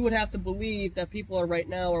literally, you would have to believe that people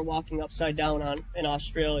are walking upside down in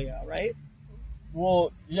Australia, right?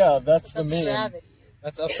 Well, yeah, that's the That's meme. gravity.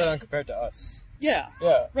 That's upside down compared to us. Yeah.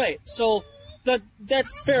 Yeah. Right. So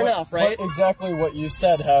that's fair But- enough, right? But exactly what you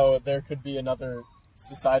said, how there could be another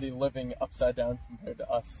society living upside down compared to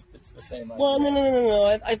us. It's the same idea. Well,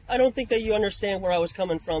 no. I don't think that you understand where I was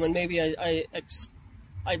coming from, and maybe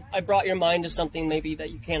I brought your mind to something maybe that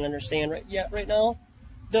you can't understand right now.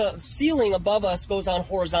 The ceiling above us goes on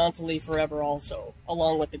horizontally forever, also,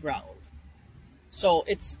 along with the ground. So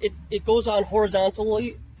it goes on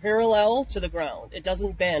horizontally, parallel to the ground. It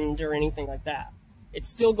doesn't bend or anything like that. It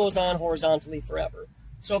still goes on horizontally forever.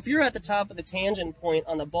 So if you're at the top of the tangent point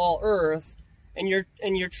on the ball Earth, and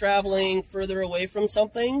you're traveling further away from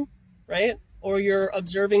something, right? Or you're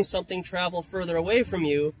observing something travel further away from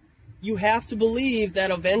you, you have to believe that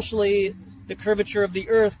eventually the curvature of the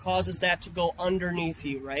Earth causes that to go underneath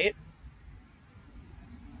you, right?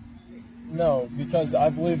 No, because I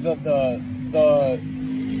believe that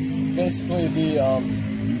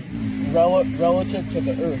relative to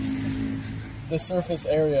the Earth, the surface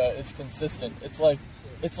area is consistent. It's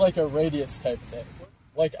like a radius type thing.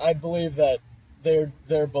 Like I believe that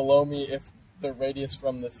they're below me if the radius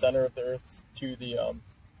from the center of the Earth to the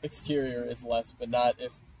exterior is less, but not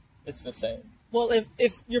if it's the same. Well,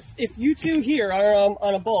 if you two here are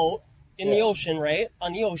on a boat in the ocean, right?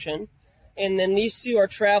 On the ocean. And then these two are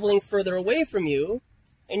traveling further away from you,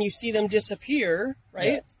 and you see them disappear, right?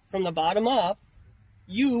 Yeah. From the bottom up.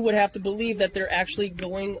 You would have to believe that they're actually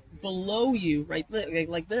going below you, right?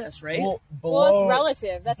 Like this, right? Well, Well, it's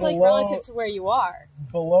relative. That's like below- relative to where you are.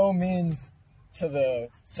 Below means to the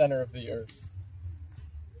center of the earth.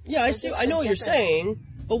 Yeah, I see. I know what you're saying,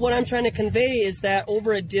 but what I'm trying to convey is that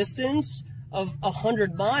over a distance of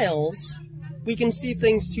 100 miles, we can see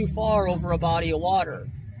things too far over a body of water.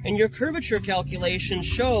 And your curvature calculation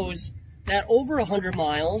shows that over 100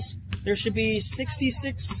 miles, there should be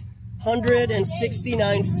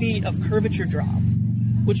 6,669 feet of curvature drop,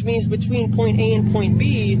 which means between point A and point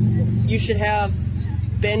B, you should have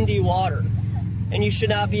bendy water. And you should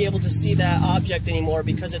not be able to see that object anymore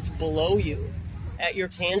because it's below you at your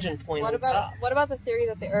tangent point What on the top. about the theory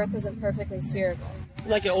that the Earth isn't perfectly spherical?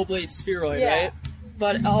 Like an oblate spheroid, Yeah. right?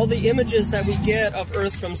 But all the images that we get of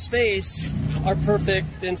Earth from space are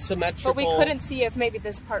perfect and symmetrical. But we couldn't see if maybe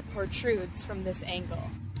this part protrudes from this angle.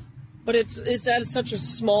 But it's at such a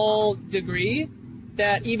small degree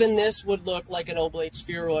that even this would look like an oblate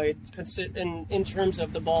spheroid in terms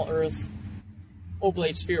of the ball Earth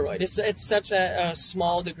oblate spheroid. It's such a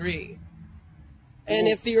small degree. And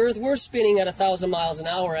if the Earth were spinning at 1,000 miles an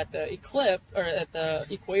hour at the eclipse or at the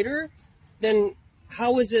equator, then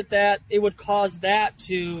how is it that it would cause that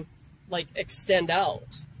to like extend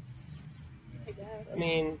out? I guess. I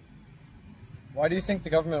mean, Why do you think the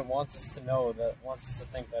government wants us to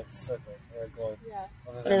think that it's a circle or a globe? Yeah.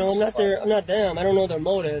 I don't know. I'm not them. I don't know their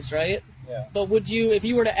motives, right? Yeah. But would you, if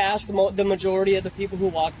you were to ask the majority of the people who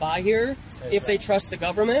walk by here, if they trust the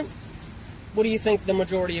government, what do you think the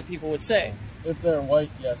majority of people would say? If they're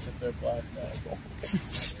white, yes. If they're black, no.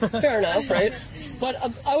 Fair enough, right? But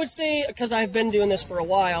I would say, because I've been doing this for a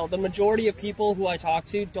while, the majority of people who I talk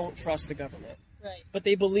to don't trust the government. Right. But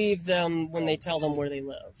they believe them when they tell them where they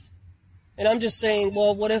live. And I'm just saying,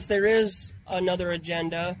 well, what if there is another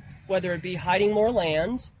agenda, whether it be hiding more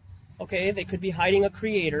land, okay, they could be hiding a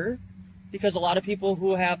creator, because a lot of people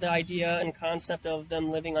who have the idea and concept of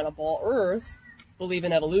them living on a ball Earth believe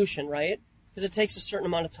in evolution, right? Because it takes a certain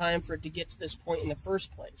amount of time for it to get to this point in the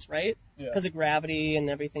first place, right? Yeah. Because of gravity and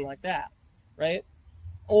everything like that, right?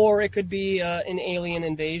 Or it could be an alien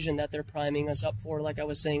invasion that they're priming us up for, like I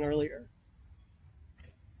was saying earlier.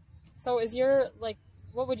 So is your, like,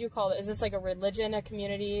 what would you call it? Is this like a religion, a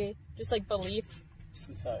community, just like belief?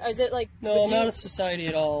 Society. Is it like... No, would you- not a society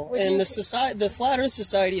at all. would And you- the Flat Earth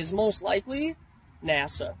Society is most likely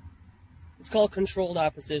NASA. It's called controlled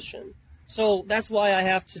opposition. So that's why I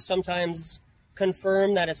have to sometimes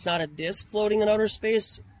confirm that it's not a disk floating in outer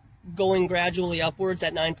space, going gradually upwards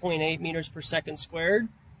at 9.8 meters per second squared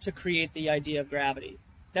to create the idea of gravity.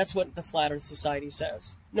 That's what the Flat Earth Society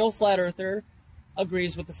says. No Flat Earther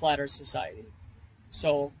agrees with the Flat Earth Society.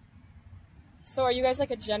 So So are you guys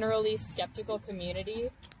like a generally skeptical community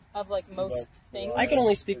of like most things? I can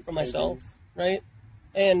only speak for myself, right?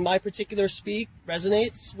 And my particular speak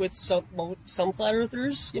resonates with some flat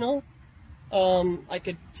earthers, you know? I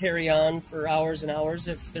could tarry on for hours and hours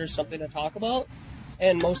if there's something to talk about.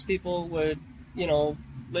 And most people would, you know,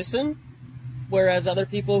 listen. Whereas other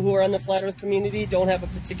people who are in the flat earth community don't have a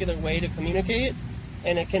particular way to communicate.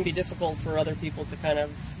 And it can be difficult for other people to kind of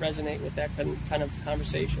resonate with that kind of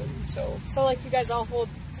conversation. So like you guys all hold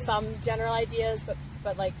some general ideas,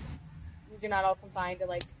 but like you're not all confined to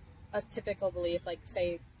like a typical belief, like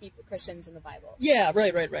say people, Christians in the Bible. Yeah,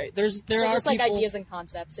 right. There So are just like people, ideas and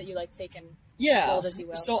concepts that you like take and yeah. hold as you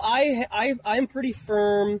will. So I'm pretty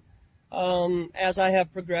firm as I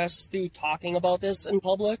have progressed through talking about this in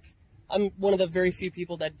public. I'm one of the very few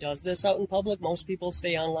people that does this out in public. Most people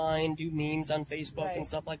stay online, do memes on Facebook Right. and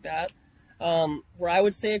stuff like that. Where I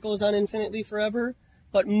would say it goes on infinitely forever.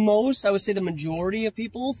 But most, I would say the majority of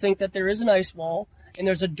people think that there is an ice wall and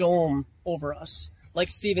there's a dome over us. Like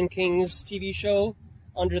Stephen King's TV show,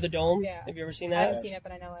 Under the Dome. Yeah. Have you ever seen I that? haven't seen it,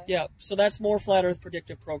 but I know it. Yeah, so that's more flat Earth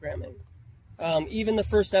predictive programming. Even the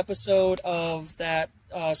first episode of that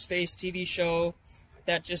space TV show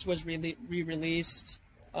that just was re-released,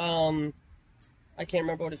 I can't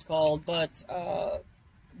remember what it's called, but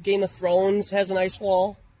Game of Thrones has an ice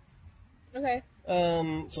wall. Okay.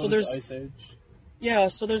 So there's Ice Age. yeah,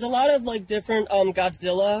 so there's a lot of like different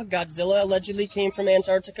Godzilla. Godzilla allegedly came from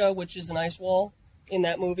Antarctica, which is an ice wall in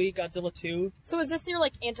that movie, Godzilla 2. So is this near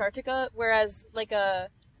like Antarctica, whereas like a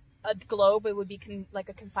globe it would be like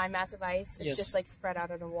a confined mass of ice? It's Yes. just like spread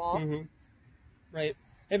out on a wall. Right.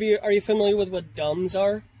 Are you familiar with what DUMBs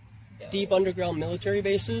are? Deep underground military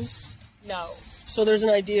bases. No. So there's an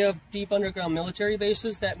idea of deep underground military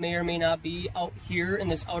bases that may or may not be out here in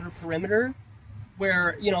this outer perimeter,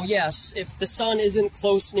 where, yes, if the sun isn't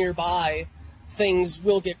close nearby, things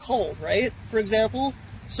will get cold, right? For example.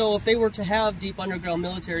 So if they were to have deep underground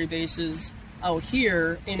military bases out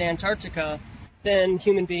here in Antarctica, then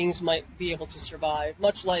human beings might be able to survive,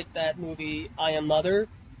 much like that movie I Am Mother,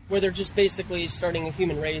 where they're just basically starting a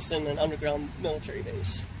human race in an underground military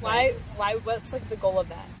base. Why? What's like the goal of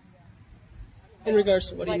that? In regards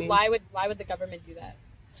to what do you mean? Why would the government do that?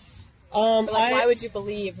 Why would you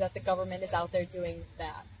believe that the government is out there doing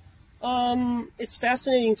that? It's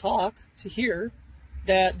fascinating talk to hear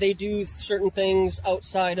that they do certain things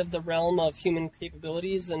outside of the realm of human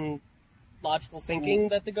capabilities and logical thinking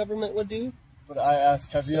that the government would do. But I ask,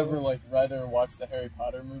 have you ever read or watched the Harry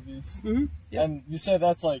Potter movies? Mm-hmm. Yeah. And you say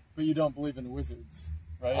that's but you don't believe in wizards,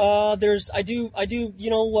 right? I do. You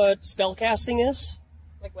know what spellcasting is?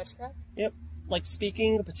 Like witchcraft? Yep. Like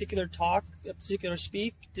speaking a particular talk, a particular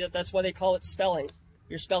speak. That's why they call it spelling.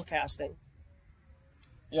 You're spellcasting.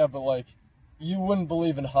 Yeah, but you wouldn't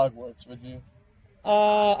believe in Hogwarts, would you?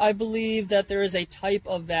 I believe that there is a type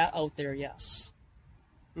of that out there, yes.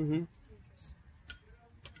 Mm-hmm.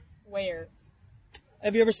 Where?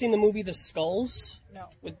 Have you ever seen the movie The Skulls? No.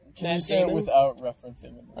 With Can Matt you say Damon? it without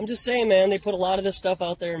referencing it? I'm just saying, man, they put a lot of this stuff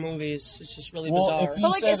out there in movies. It's just really bizarre. If you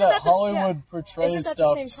But, say isn't that that the- Hollywood yeah. portrays Isn't that the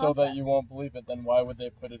stuff same so that concept? you won't believe it, then why would they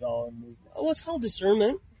put it all in movies? Well, it's called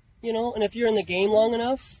discernment, and if you're in the game long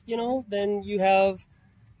enough, then you have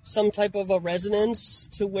some type of a resonance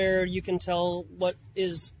to where you can tell what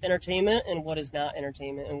is entertainment and what is not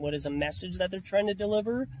entertainment, and what is a message that they're trying to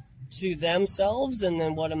deliver to themselves, and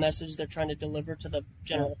then what a message they're trying to deliver to the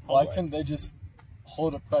general Why public. couldn't they just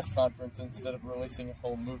hold a press conference instead of releasing a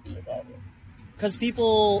whole movie about it? Because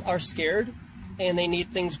people are scared, and they need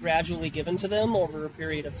things gradually given to them over a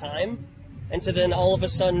period of time, and to then all of a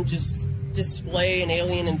sudden just display an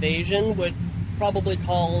alien invasion would probably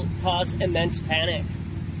cause immense panic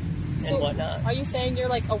and whatnot. Are you saying you're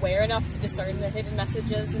aware enough to discern the hidden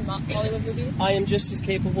messages in Hollywood movies? I am just as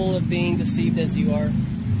capable of being deceived as you are.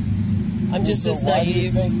 I'm just as Why do you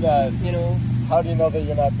naive, think that? you How do you know that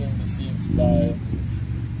you're not being deceived by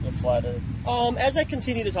the flat Earth? As I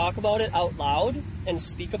continue to talk about it out loud and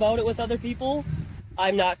speak about it with other people,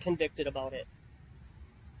 I'm not convicted about it.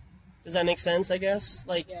 Does that make sense, I guess?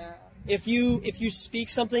 Yeah. If you speak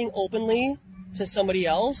something openly to somebody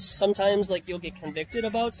else, sometimes you'll get convicted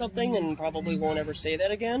about something and probably won't ever say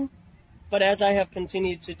that again. But as I have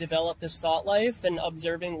continued to develop this thought life and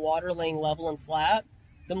observing water laying level and flat,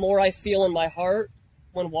 the more I feel in my heart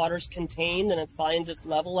when water's contained and it finds its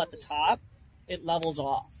level at the top, it levels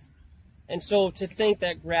off. And so to think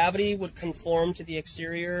that gravity would conform to the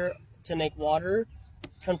exterior to make water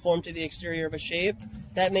conform to the exterior of a shape,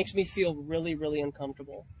 that makes me feel really, really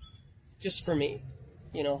uncomfortable. Just for me,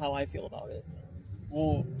 how I feel about it.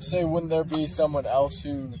 Well, say, wouldn't there be someone else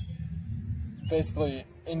who, basically,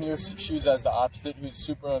 in your shoes as the opposite, who's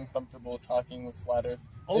super uncomfortable talking with flat Earth?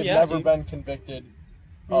 Oh, They've yeah, never dude. been convicted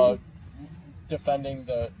defending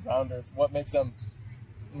the round Earth. What makes them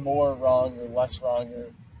more wrong or less wrong, or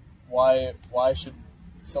why should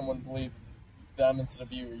someone believe them instead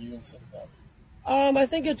of you, or you instead of them? I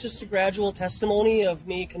think it's just a gradual testimony of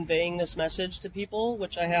me conveying this message to people,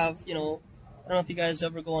 which I have, I don't know if you guys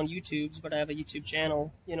ever go on YouTube's, but I have a YouTube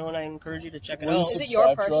channel, and I encourage you to check it Will you out. Is it your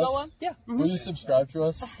subscribe to personal us? one? Yeah. Will you subscribe to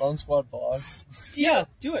us? Bone Squad Vlogs. Yeah,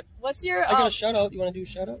 do it. What's your I got a shout out. You want to do a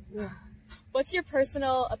shout out? Yeah. What's your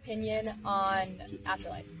personal opinion on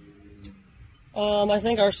afterlife? I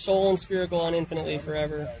think our soul and spirit go on infinitely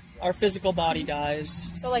forever. Our physical body dies.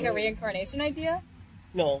 So a reincarnation idea?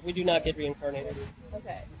 No, we do not get reincarnated.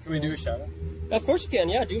 Okay. Can we do a shout out? Of course you can.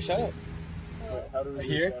 Yeah, do a shout out. How do we Right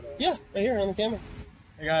here? Yeah, right here on the camera.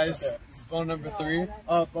 Hey guys, it's bone number 3.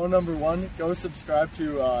 Bone number 1, go subscribe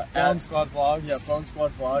to Bone Squad Vlogs. Yeah, Bone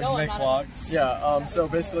Squad Vlogs. No, Make not vlogs. Yeah, so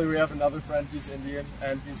basically we have another friend, he's Indian,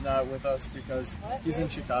 and he's not with us because he's in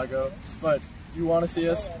Chicago. But you want to see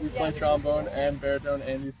us, we play trombone and baritone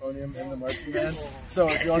and euphonium in the marching band. So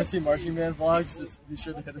if you want to see marching band vlogs, just be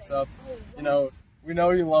sure to hit us up. We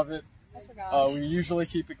know you love it. I forgot. We usually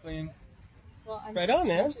keep it clean. Well, I'm Right on,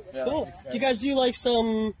 man. Yeah. Cool. Thanks, Do you guys do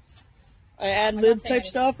some ad not lib saying type anything.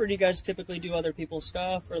 stuff, or do you guys typically do other people's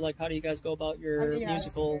stuff, or how do you guys go about your Yeah.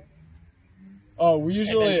 musical? Oh, we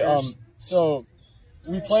usually, Adventures. so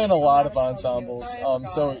we play in a lot of ensembles.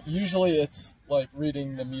 So usually it's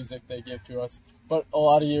reading the music they give to us. But a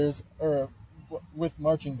lot of years, with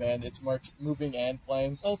marching band, it's moving and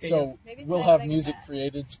playing. Okay, So Maybe we'll try have to music make that.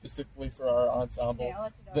 created specifically for our ensemble. Okay, I'll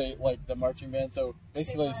let you know. The marching band. So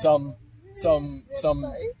basically, some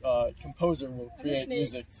composer will create snake.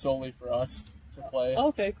 music solely for us to play.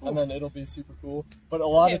 Okay, cool. And then it'll be super cool. But a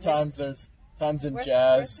lot of Okay, times there's times in Where's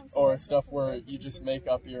jazz some or of stuff where you just make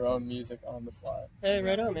up your own music on the fly. Hey,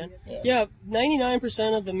 right on, man. Yeah. Yeah,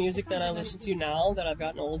 99% of the music that I listen to now that I've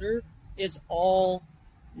gotten older is all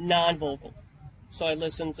non-vocal. So I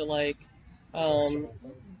listen to like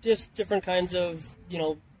just different kinds of,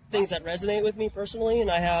 things that resonate with me personally,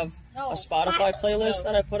 and I have a Spotify playlist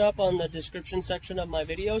that I put up on the description section of my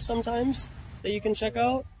videos sometimes that you can check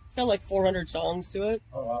out. It's got like 400 songs to it.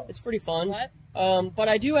 Oh, wow. It's pretty fun. What? But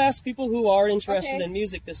I do ask people who are interested Okay. in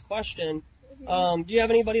music this question. Do you have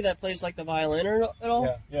anybody that plays like the violin or at all?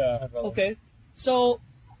 Yeah. Yeah. Okay. So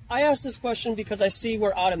I asked this question because I see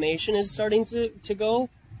where automation is starting to go.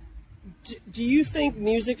 Do you think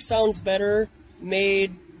music sounds better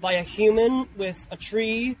made by a human with a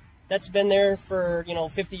tree that's been there for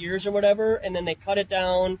 50 years or whatever, and then they cut it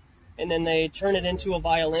down and then they turn it into a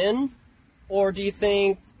violin? Or do you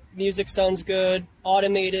think music sounds good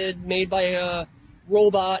automated, made by a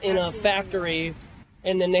robot in a factory,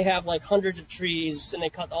 and then they have like hundreds of trees and they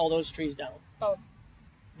cut all those trees down? Both.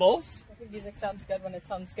 Both? I think music sounds good when it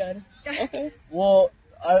sounds good. Okay. Well,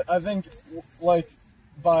 I think like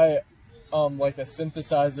by like a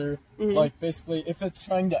synthesizer, like basically if it's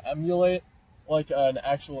trying to emulate like an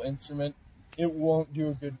actual instrument, it won't do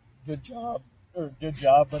a good job.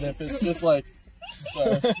 But if it's just like,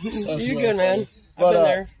 sorry, that was You're really good, man. funny. I've been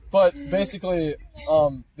there. But basically,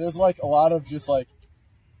 there's like a lot of just like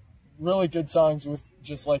really good songs with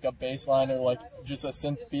just like a bass line or like just a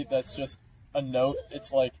synth beat that's just a note.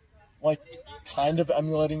 It's like kind of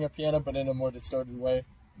emulating a piano, but in a more distorted way.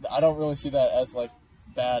 I don't really see that as like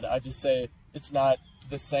bad. I just say it's not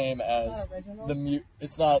the same as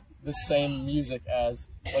it's not the same music as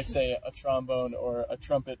like say a trombone or a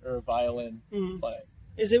trumpet or a violin playing.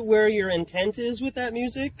 Is it where your intent is with that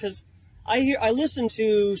music? Because I listen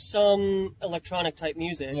to some electronic type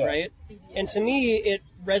music, Yeah. right? And to me, it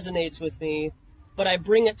resonates with me, but I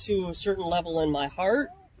bring it to a certain level in my heart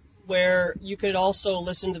where you could also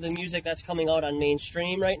listen to the music that's coming out on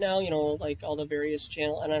mainstream right now, like all the various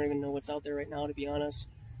channels. I don't even know what's out there right now, to be honest.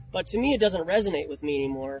 But to me, it doesn't resonate with me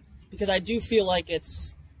anymore because I do feel like it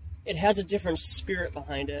has a different spirit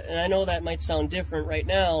behind it. And I know that might sound different right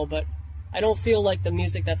now, but I don't feel like the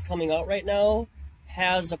music that's coming out right now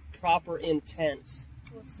has a proper intent.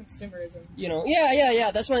 Well, it's consumerism.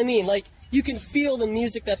 Yeah, that's what I mean. Like, you can feel the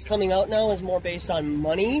music that's coming out now is more based on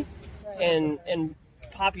money and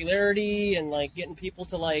popularity and, like, getting people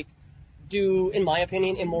to, like, do, in my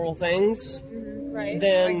opinion, immoral things Right.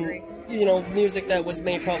 than, music that was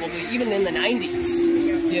made probably even in the 90s,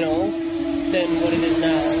 than what it is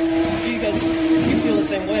now. You feel the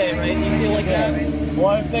same way, right? You feel like that? Well,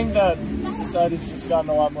 I think that society's just gotten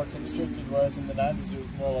a lot more constricted, whereas in the 90s it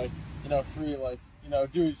was more like, free, like,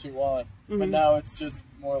 do what you want. But now it's just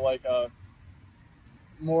more like there's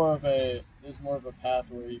more of a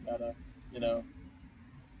path where you gotta,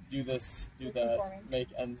 do this, do that, Conforming. make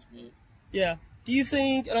ends meet. Yeah. Do you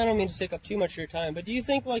think, and I don't mean to take up too much of your time, but do you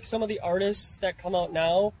think like some of the artists that come out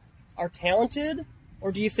now are talented,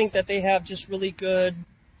 or do you think that they have just really good,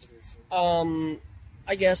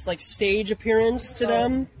 I guess, like stage appearance to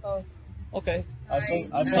them? Both. Okay. I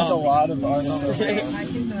think a lot of artists are. I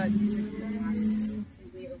think that music from the past is just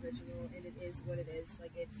completely original, and it is what it is.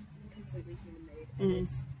 Like, it's completely human made, and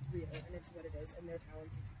it's real, and it's what it is, and they're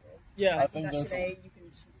talented people. Yeah. I I think think that there's today you can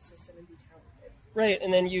cheat the system and be talented. Right,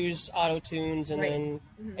 and then use auto tunes, and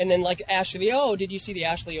Right. then like Ashley O. Did you see the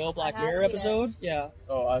Ashley O Black I have Mirror seen it. episode? Yeah.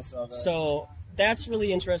 Oh, I saw that. So that's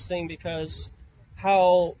really interesting because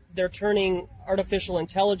how they're turning artificial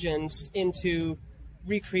intelligence into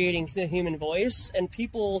recreating the human voice, and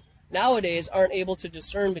people nowadays aren't able to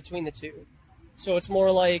discern between the two. So it's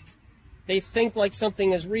more like they think like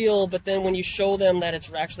something is real, but then when you show them that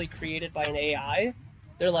it's actually created by an AI,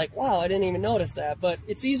 they're like, wow, I didn't even notice that. But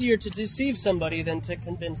it's easier to deceive somebody than to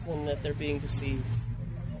convince them that they're being deceived.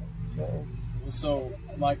 So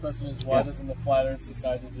my question is, why doesn't the Flat Earth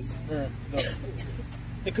Society just, or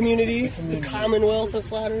The community, the community. Commonwealth of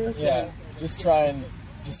Flat Earth? just try and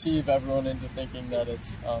deceive everyone into thinking that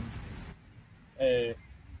it's a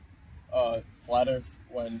flat Earth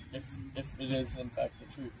when if it is in fact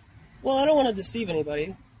the truth. Well, I don't want to deceive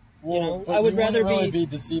anybody. Well, but I would you wouldn't rather really be-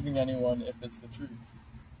 be deceiving anyone if it's the truth.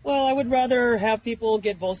 Well, I would rather have people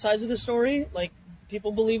get both sides of the story. Like,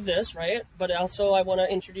 people believe this, right? But also I want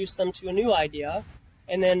to introduce them to a new idea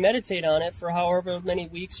and then meditate on it for however many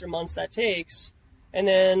weeks or months that takes and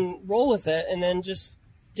then roll with it and then just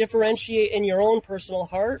differentiate in your own personal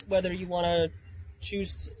heart whether you want to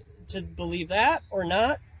choose to believe that or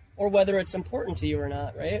not, or whether it's important to you or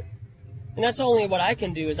not, right? And that's only what I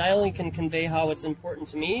can do, is I only can convey how it's important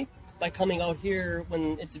to me. by coming out here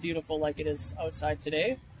when it's beautiful like it is outside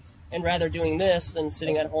today, and rather doing this than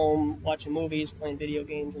sitting at home watching movies, playing video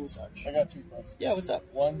games, and such. I got 2 questions. Yeah, what's up?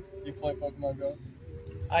 One, you play Pokemon Go?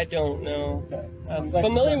 I don't know. Okay. I'm Second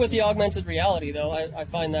familiar with question. the augmented reality, though. I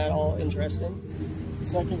find that all interesting.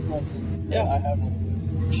 Second question. Yeah. I have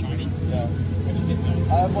one. Shiny. Yeah. When you get that.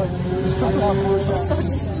 I have like 4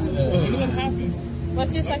 shinies. You didn't have it.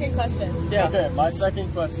 What's your second question? Yeah. Okay, my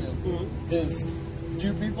second question is,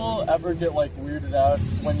 do people ever get like weirded out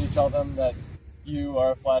when you tell them that you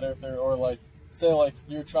are a flat earther, or like say like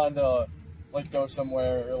you're trying to like go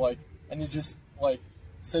somewhere, or like, and you just like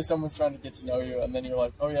say someone's trying to get to know you, and then you're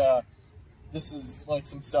like, oh yeah, this is like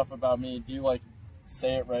some stuff about me. Do you like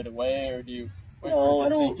say it right away, or do you wait for it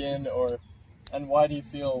to sink in, or and why do you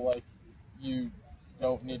feel like you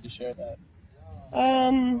don't need to share that?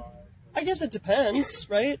 I guess it depends,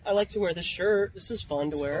 right? I like to wear this shirt. This is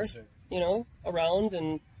fun to wear, you know, around,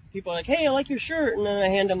 and people are like, hey, I like your shirt, and then I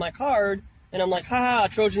hand them my card, and I'm like, haha,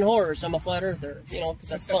 Trojan horse, I'm a flat earther, you know, because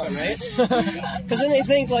that's fun, right? Because then they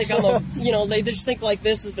think like I'm a, you know, they just think like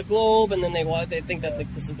this is the globe, and then they think that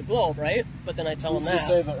like this is the globe, right? But then I tell them Who's to that.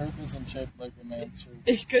 say the Earth isn't shaped like a man's shirt?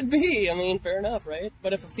 It could be. I mean, fair enough, right?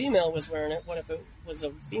 But if a female was wearing it, what if it was a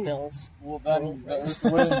female's? Well, then the Earth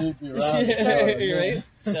would indeed be round. You're right.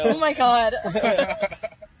 Oh So, my god.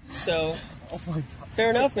 so Oh my god. fair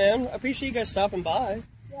enough, man. I appreciate you guys stopping by.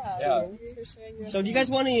 Yeah. Thanks for sharing your So, do you guys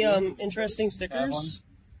want any interesting stickers?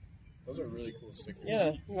 Those are really cool stickers.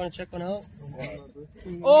 Yeah, you want to check one out?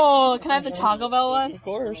 Oh, can I have the Taco Bell one? Of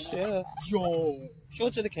course, yeah. Yo. Show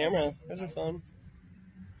it to the camera. Those are fun.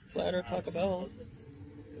 Flat Earth Taco Bell.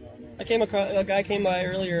 I came across a guy came by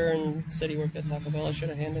earlier and said he worked at Taco Bell. I should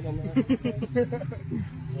have handed him that.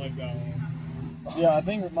 Like Yeah, I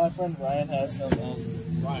think my friend Ryan has some.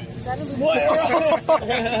 Ryan. Is that a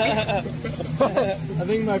I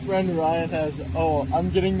think my friend Ryan has. Oh, I'm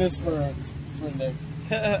getting this for Nick.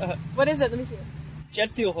 What is it? Let me see it. Jet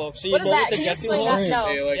fuel hook. So you What is know that? what the Can you jet fuel explain hook? that?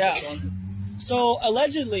 No. Hey, like Yeah. this one? So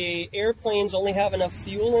allegedly, airplanes only have enough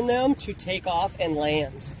fuel in them to take off and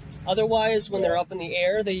land. Otherwise, when they're up in the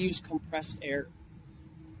air, they use compressed air.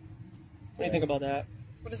 What do you think about that?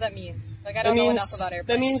 What does that mean? Like, I don't know enough about airplanes.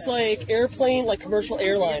 That means like commercial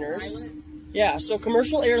airliners. Yeah, so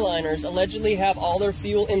commercial airliners allegedly have all their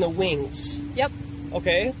fuel in the wings. Yep.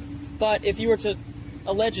 Okay? But if you were to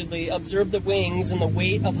allegedly observe the wings and the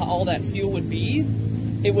weight of how all that fuel would be,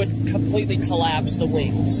 it would completely collapse the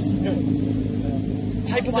wings.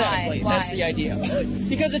 Hypothetically, Why? that's the idea.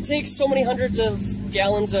 Because it takes so many hundreds of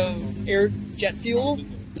gallons of air jet fuel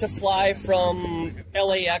to fly from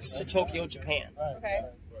LAX to Tokyo, Japan. Okay.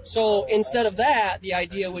 So instead of that, the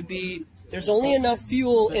idea would be there's only enough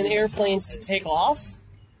fuel in airplanes to take off,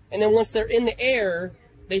 and then once they're in the air,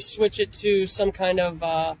 they switch it to some kind of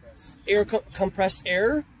compressed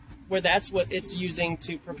air, where that's what it's using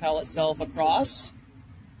to propel itself across.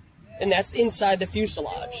 And that's inside the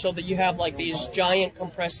fuselage, so that you have like these giant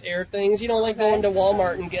compressed air things. You know, like going to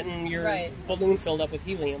Walmart and getting your Right. balloon filled up with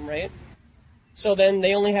helium, right? So then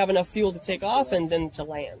they only have enough fuel to take off and then to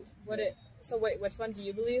land. So wait, which one do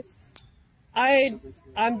you believe? I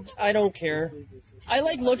don't care. I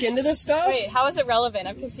like look into this stuff. Wait, how is it relevant?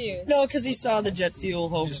 I'm confused. No, because he saw the jet fuel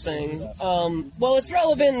hoax thing. Well, it's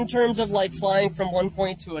relevant in terms of like flying from one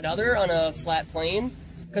point to another on a flat plane.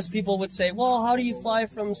 Because people would say, well, how do you fly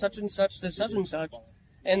from such and such to such and such?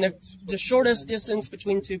 And the shortest distance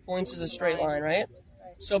between 2 points is a straight line, right?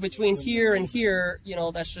 So between here and here, you know,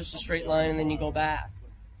 that's just a straight line, and then you go back,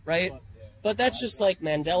 right? But that's just like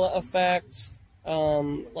Mandela effect,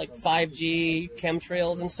 like 5G,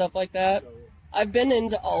 chemtrails, and stuff like that. I've been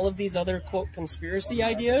into all of these other, quote, conspiracy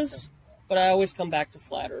ideas, but I always come back to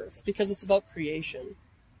Flat Earth, because it's about creation.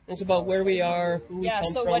 It's about where we are, who we come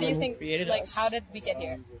so from, what do you and who think, created like, us. how did we get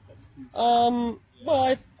here? Well,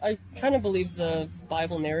 I kind of believe the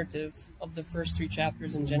Bible narrative of the first 3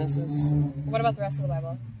 chapters in Genesis. What about the rest of the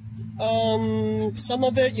Bible? Some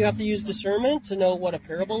of it you have to use discernment to know what a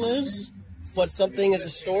parable is, what something is a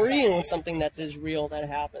story, and what something that is real that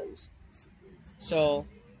happens. So,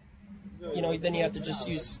 you know, then you have to just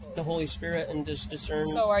use the Holy Spirit and just discern.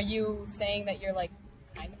 So are you saying that you're, like,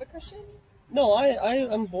 kind of a Christian? No,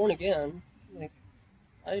 I'm born again.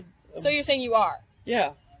 Like, So you're saying you are?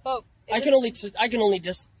 yeah. But I can only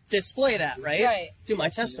just display that, right? Right. Through my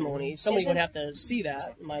testimony. Somebody Isn't- would have to see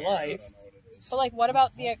that in my life. But, like, what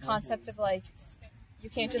about the concept of, like, you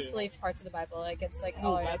can't just believe parts of the Bible? Like, it's, like,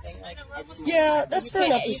 all or nothing. Like, Yeah, that's fair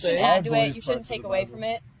enough to you say. shouldn't add to it. You shouldn't take away from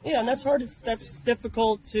it. Yeah, and that's hard. That's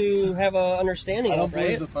difficult to have a understanding I don't of, believe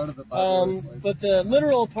right? the part of the Bible. where it's like- But the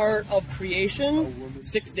literal part of creation,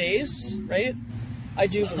 6 days, right? I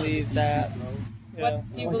do believe that. Yeah.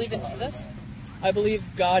 What do you believe in Jesus? I believe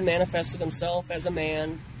God manifested himself as a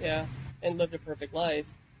man, yeah, and lived a perfect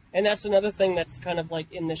life. And that's another thing that's kind of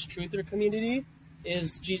like in this truther community,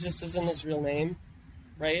 is Jesus isn't his real name,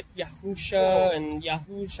 right? Yahusha and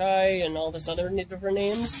Yahushai and all this other different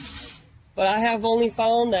names. But I have only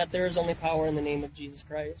found that there is only power in the name of Jesus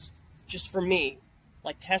Christ. Just for me.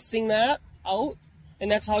 Like testing that out, and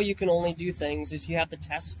that's how you can only do things, is you have to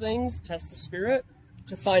test things, test the spirit,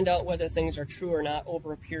 to find out whether things are true or not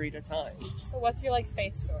over a period of time. So what's your like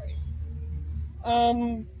faith story?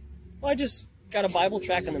 Well, I just got a Bible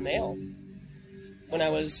tract in the mail when I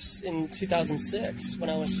was in 2006, when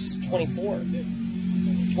I was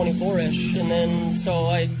 24-ish, and then so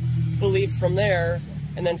I believed from there,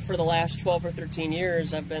 and then for the last 12 or 13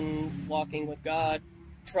 years I've been walking with God,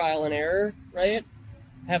 trial and error, right?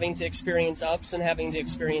 Having to experience ups and having to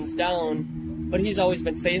experience down, but he's always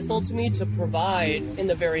been faithful to me to provide in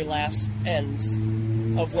the very last ends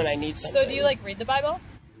of when I need something. So do you like read the Bible?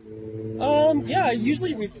 Yeah, I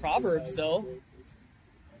usually read Proverbs, though. You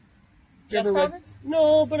Just ever read- Proverbs?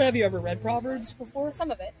 No, but have you ever read Proverbs before?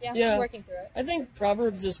 Some of it, yeah. Yeah. I'm working through it. I think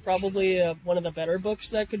Proverbs is probably one of the better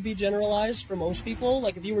books that could be generalized for most people.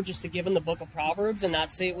 Like, if you were just to give them the book of Proverbs and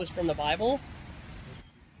not say it was from the Bible,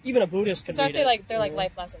 even a Buddhist could So read aren't they it. like they're like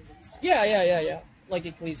life lessons and stuff? Yeah. Like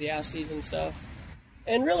Ecclesiastes and stuff.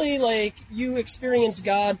 And really, like, you experience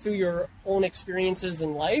God through your own experiences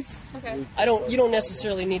in life. Okay. You don't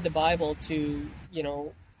necessarily need the Bible to,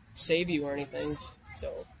 save you or anything.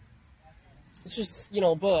 So it's just,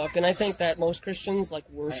 a book. And I think that most Christians like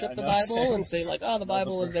worship the Bible and say like, oh, the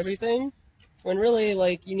Bible is everything. When really,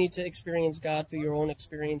 like, you need to experience God through your own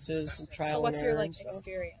experiences and trial So what's and your error like and stuff.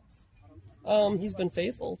 experience? He's been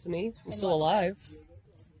faithful to me. I'm still what alive.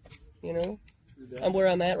 I'm where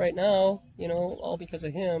I'm at right now, all because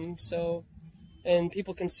of him. So, and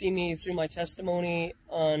people can see me through my testimony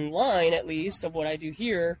online, at least, of what I do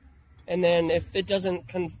here. And then if it doesn't,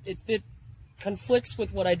 if it conflicts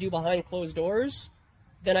with what I do behind closed doors,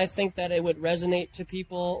 then I think that it would resonate to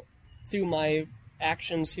people through my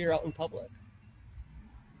actions here out in public.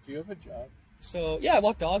 Do you have a job? So, yeah, I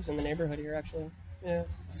walk dogs in the neighborhood here, actually. Yeah.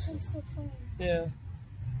 Sounds so fun. Yeah.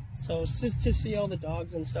 So it's just to see all the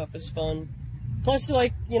dogs and stuff is fun. Plus,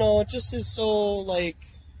 like, it just is so, like,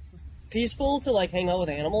 peaceful to, like, hang out with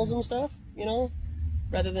animals and stuff,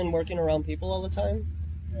 rather than working around people all the time.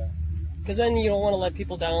 Yeah. Because then you don't want to let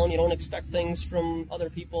people down. You don't expect things from other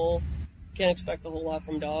people. Can't expect a whole lot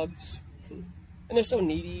from dogs. And they're so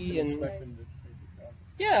needy and... Expect them to take it down.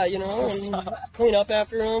 Yeah, and clean up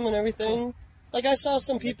after them and everything. Like, I saw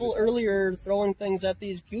some people earlier throwing things at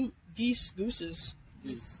these gooses.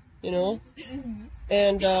 Jeez.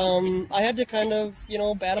 And I had to kind of,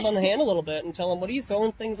 bat him on the hand a little bit and tell him, what are you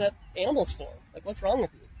throwing things at animals for? Like, what's wrong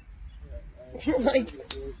with you? Like,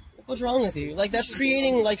 what's wrong with you? Like, that's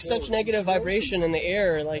creating, like, such negative vibration in the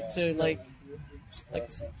air, like, to, like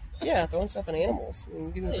yeah, throwing stuff at animals. I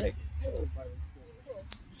mean, give me a break.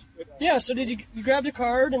 Yeah, so did you grab the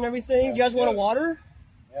card and everything? You guys want a water?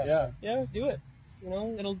 Yeah. Yeah, do it.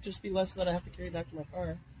 It'll just be less that I have to carry back to my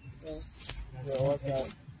car. So.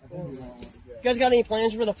 You guys got any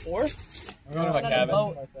plans for the 4th? I'm going to my Another cabin.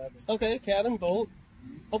 boat. Okay, cabin, boat.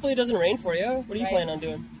 Hopefully it doesn't rain for you. What do you Right. plan on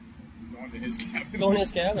doing? Going to his cabin. Going to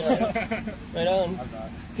his cabin, right? Right on.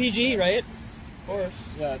 PG, right? Of course.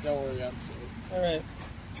 Yeah, don't worry, I'm straight. Alright.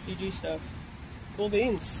 PG stuff. Cool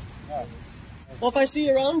beans. Yeah. Well, if I see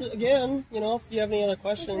you around again, if you have any other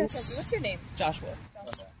What's questions. your name? Joshua.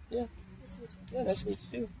 Joshua. Yeah. Yeah, nice to meet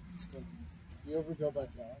you too. You ever go by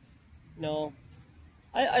John? No.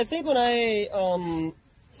 I think when I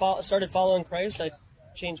started following Christ, I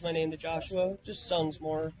changed my name to Joshua. Just sounds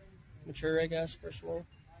more mature, I guess, personally.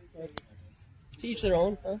 Like, to each their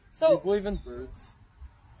own, huh? Do you So believe in birds?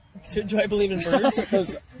 Do I believe in birds?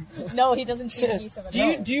 Because no, he doesn't see the geese of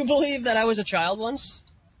a do you believe that I was a child once?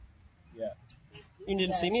 yeah. You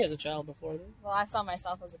didn't see Yes. me as a child before, then? Well, I saw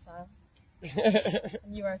myself as a child.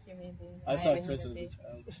 And you are a human being. I am saw a Chris as human a being.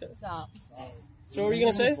 child. Stop. So what were you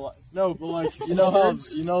gonna say? No, but like you know how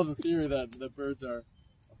the theory that the birds are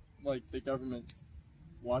like the government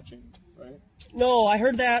watching, right? No, I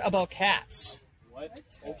heard that about cats. What?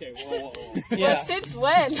 Okay, whoa. Yeah. Well, since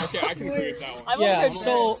when? Okay, I can agree with that one. I've only Yeah, heard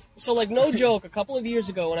so birds. like no joke, a couple of years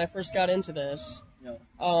ago when I first got into this, Yeah.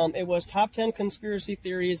 it was top 10 conspiracy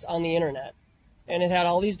theories on the internet. And it had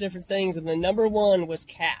all these different things, and the number one was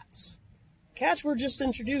cats. Cats were just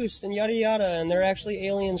introduced and yada yada, and they're actually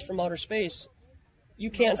aliens from outer space. You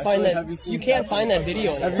can't find Actually, that. have you seen You can't Captain- find that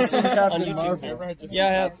video Have you seen on Captain YouTube. Marvel? Yeah,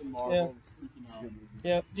 I have. Yeah.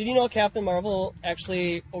 Yeah. Did you know Captain Marvel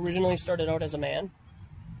actually originally started out as a man?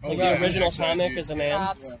 Like yeah, the original actually, comic dude. is a man.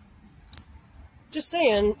 Props. Just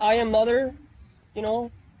saying, I Am Mother, you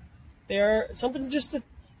know, they're something just to,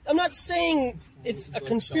 I'm not saying it's a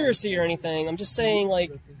conspiracy or anything. I'm just saying,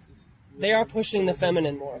 like, they are pushing the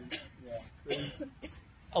feminine more.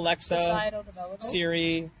 Alexa, Societal development.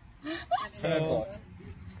 Siri.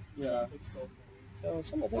 Yeah. So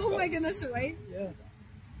some of those. Oh my goodness, right?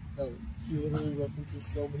 No, he literally references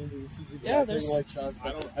so many movies. He's exactly Yeah, there's- like Sean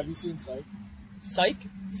Spencer. Have you seen Psych? Psych?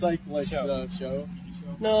 Psych, like Show. the show.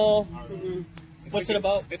 No. It's What's a it good-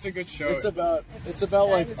 about? It's a good show. It's about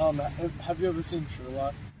like have you ever seen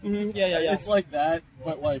Sherlock? Yeah. It's like that,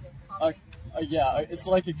 but like yeah, it's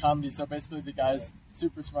like a comedy. So basically, the guy's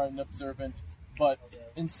super smart and observant, but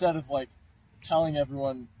instead of like telling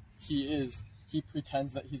everyone he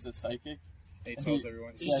pretends that he's a psychic. He And tells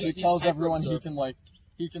everyone. Yeah, he He's tells everyone hyper-observant.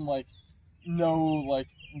 he can know like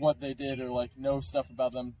what they did or like know stuff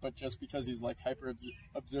about them, but just because he's like hyper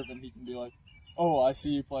observant, he can be like, "Oh, I see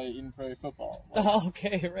you play Eden Prairie football." Like, Oh,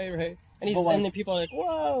 okay, right. And he's But, like- and then people are like,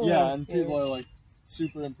 whoa. yeah, and people are like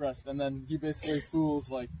super impressed, and then he basically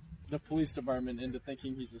fools like the police department into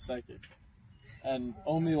thinking he's a psychic, and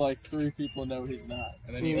only like 3 people know he's not.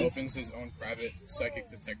 And then he opens his own private psychic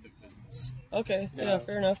detective business. Okay, yeah, Yeah.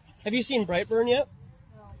 fair enough. Have you seen Brightburn yet?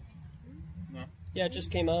 No. Yeah, it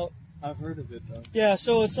just came out. I've heard of it though. Yeah,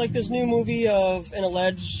 so it's like this new movie of an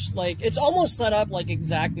alleged, like, it's almost set up like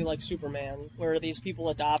exactly like Superman, where these people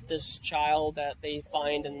adopt this child that they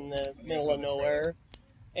find in the middle of nowhere,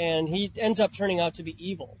 and he ends up turning out to be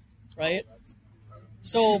evil, right?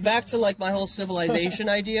 So back to like my whole civilization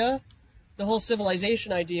idea. The whole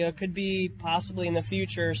civilization idea could be possibly in the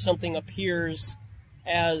future something appears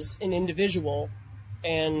as an individual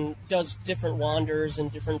and does different wonders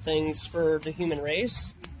and different things for the human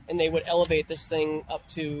race, and they would elevate this thing up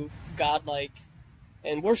to godlike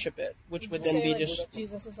and worship it, which would then Say, be like, just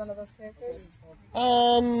Jesus is one of those characters.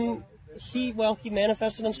 he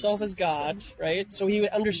manifested himself as God, right? So he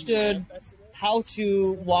understood how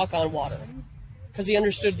to walk on water because he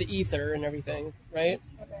understood the ether and everything, right?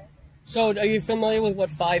 Okay. So are you familiar with what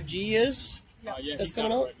 5G is? Yeah, That's he's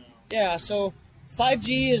coming got it out? right now. Yeah, so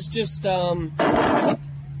 5G is just oh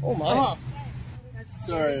my.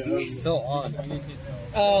 Sorry. Still on.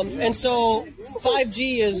 And so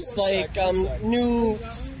 5G is like new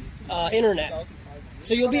internet.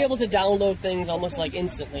 So you'll be able to download things almost like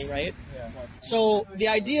instantly, right? So the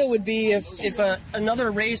idea would be if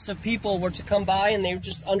another race of people were to come by and they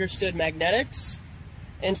just understood magnetics,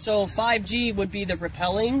 and so 5G would be the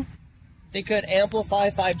repelling. They could amplify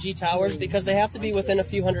 5G towers because they have to be within a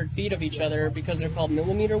few hundred feet of each other because they're called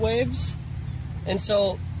millimeter waves. And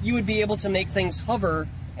so you would be able to make things hover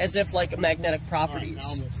as if like magnetic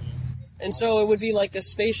properties. And so it would be like the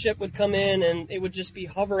spaceship would come in and it would just be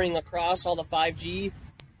hovering across all the 5G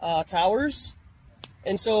towers.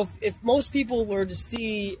 And so if most people were to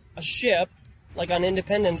see a ship, like on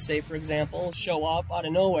Independence Day, for example, show up out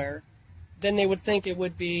of nowhere, then they would think it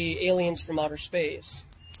would be aliens from outer space.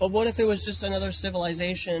 But what if it was just another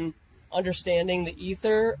civilization understanding the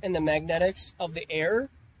ether and the magnetics of the air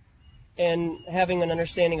and having an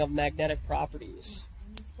understanding of magnetic properties?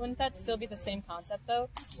 Wouldn't that still be the same concept though?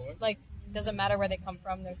 Like, doesn't matter where they come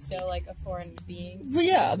from, they're still like a foreign being. Well,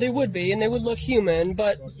 yeah, they would be, and they would look human,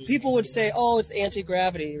 but people would say, oh, it's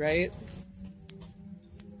anti-gravity, right?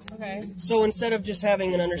 Okay. So instead of just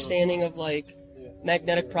having an understanding of, like,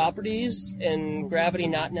 magnetic properties and gravity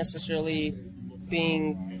not necessarily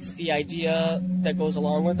being the idea that goes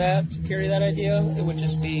along with that, to carry that idea, it would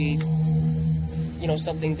just be, you know,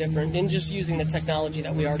 something different, and just using the technology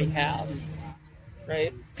that we already have,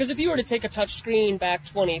 right? Because if you were to take a touch screen back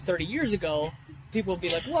 20, 30 years ago, people would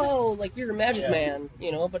be like, whoa, like, you're a magic man,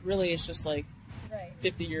 you know, but really it's just, like, Right.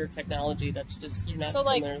 50-year technology that's just, you're not So,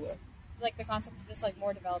 like- familiar with. Like the concept of just like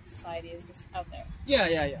more developed society is just out there. Yeah.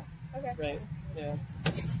 Okay. Right. Yeah.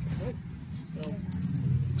 So,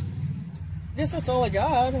 I guess that's all I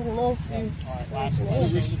got. I don't know if you. Alright, last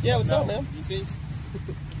one. Yeah, what's up, man?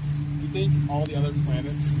 You think all the other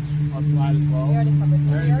planets are flat as well? We already covered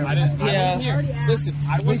that. I didn't. Yeah. I wasn't here. Already asked. Listen,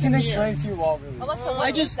 I We wasn't can here. explain to you all really. Alexa, I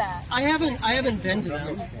what just. is that? I haven't been to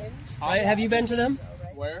them. Have you been to them?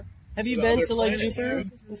 Where? Have you The been other to like planets, Jupiter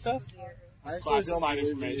dude. and stuff? I actually don't Classified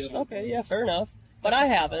believe information. Okay, yeah, fair enough. But I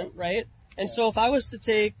haven't, right? And so if I was to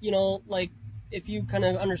take, you know, like, if you kind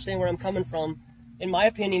of understand where I'm coming from, in my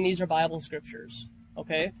opinion, these are Bible scriptures,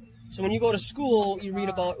 okay? So when you go to school, you read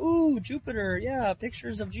about, ooh, Jupiter, yeah,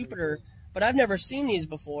 pictures of Jupiter. But I've never seen these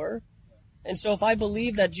before. And so if I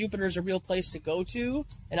believe that Jupiter is a real place to go to,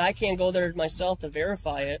 and I can't go there myself to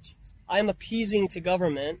verify it, I'm appeasing to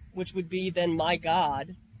government, which would be then my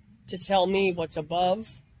God, to tell me what's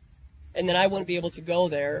above and then I wouldn't be able to go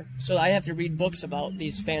there. So I have to read books about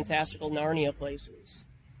these fantastical Narnia places.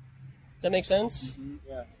 Does that make sense?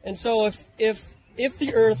 Yeah. And so if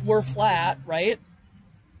the Earth were flat, right?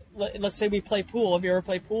 Let's say we play pool. Have you ever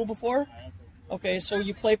played pool before? Okay, so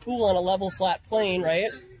you play pool on a level flat plane,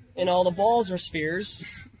 right? And all the balls are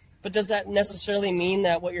spheres. But does that necessarily mean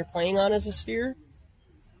that what you're playing on is a sphere?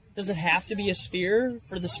 Does it have to be a sphere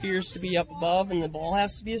for the spheres to be up above and the ball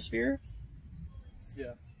has to be a sphere?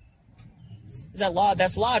 Yeah.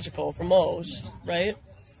 That's logical for most, right?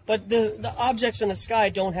 But the objects in the sky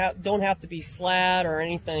don't have to be flat or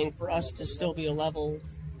anything for us to still be a level,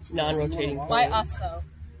 non-rotating plane. Why us though?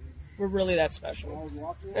 We're really that special,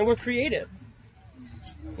 and we're creative.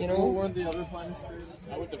 You know? Well, weren't the other planets created?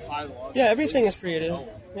 I would defy laws. Yeah, everything is creative.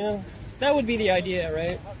 Yeah, that would be the idea,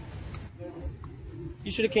 right? You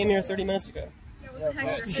should have came here 30 minutes ago.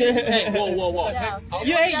 Hey, whoa. Yeah.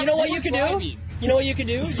 Yeah, hey, you know what you could do? You know what you could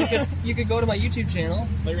do? You could go to my YouTube channel.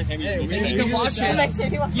 They're gonna hand me And you can watch The next it.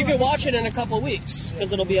 time he wants You to can watch it in a couple of weeks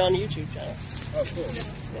because it'll be on the YouTube channel. Oh, cool.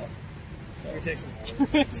 Let me take some.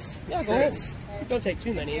 Yeah, go ahead. Don't take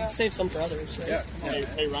too many. Save some for others. Right? Yeah.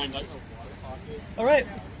 Hey, Ryan, like a water pocket. All right.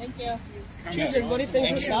 Thank you. Cheers, everybody. Thanks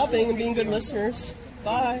for stopping and being good listeners.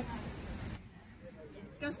 Bye.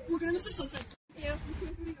 Guys, we're gonna miss something. Thank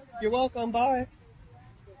you. You're welcome. Bye.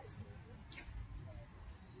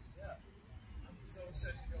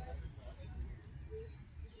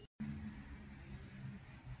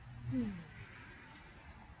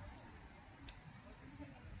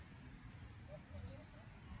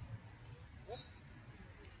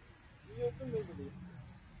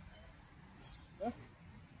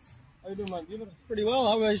 How you doing, man? Give it Pretty well.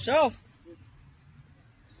 How about yourself?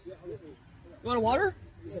 You want water?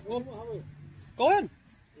 Is it cold? Go ahead.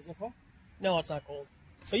 Is it cold? No, it's not cold.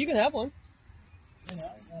 But you can have one.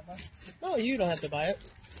 No, you don't have to buy it.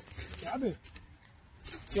 Yeah, I do.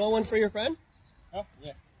 You want one for your friend? Huh?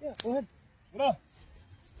 Yeah. Yeah, go ahead. What up?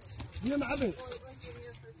 Yeah, I do.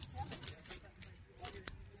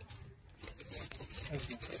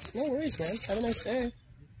 No worries, man. Have a nice day.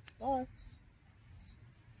 Bye.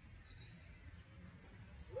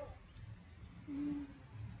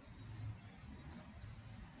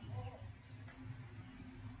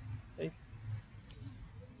 Hey.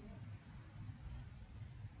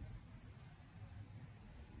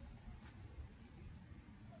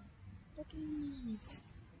 Cookies.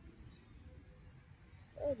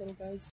 All right, little guys.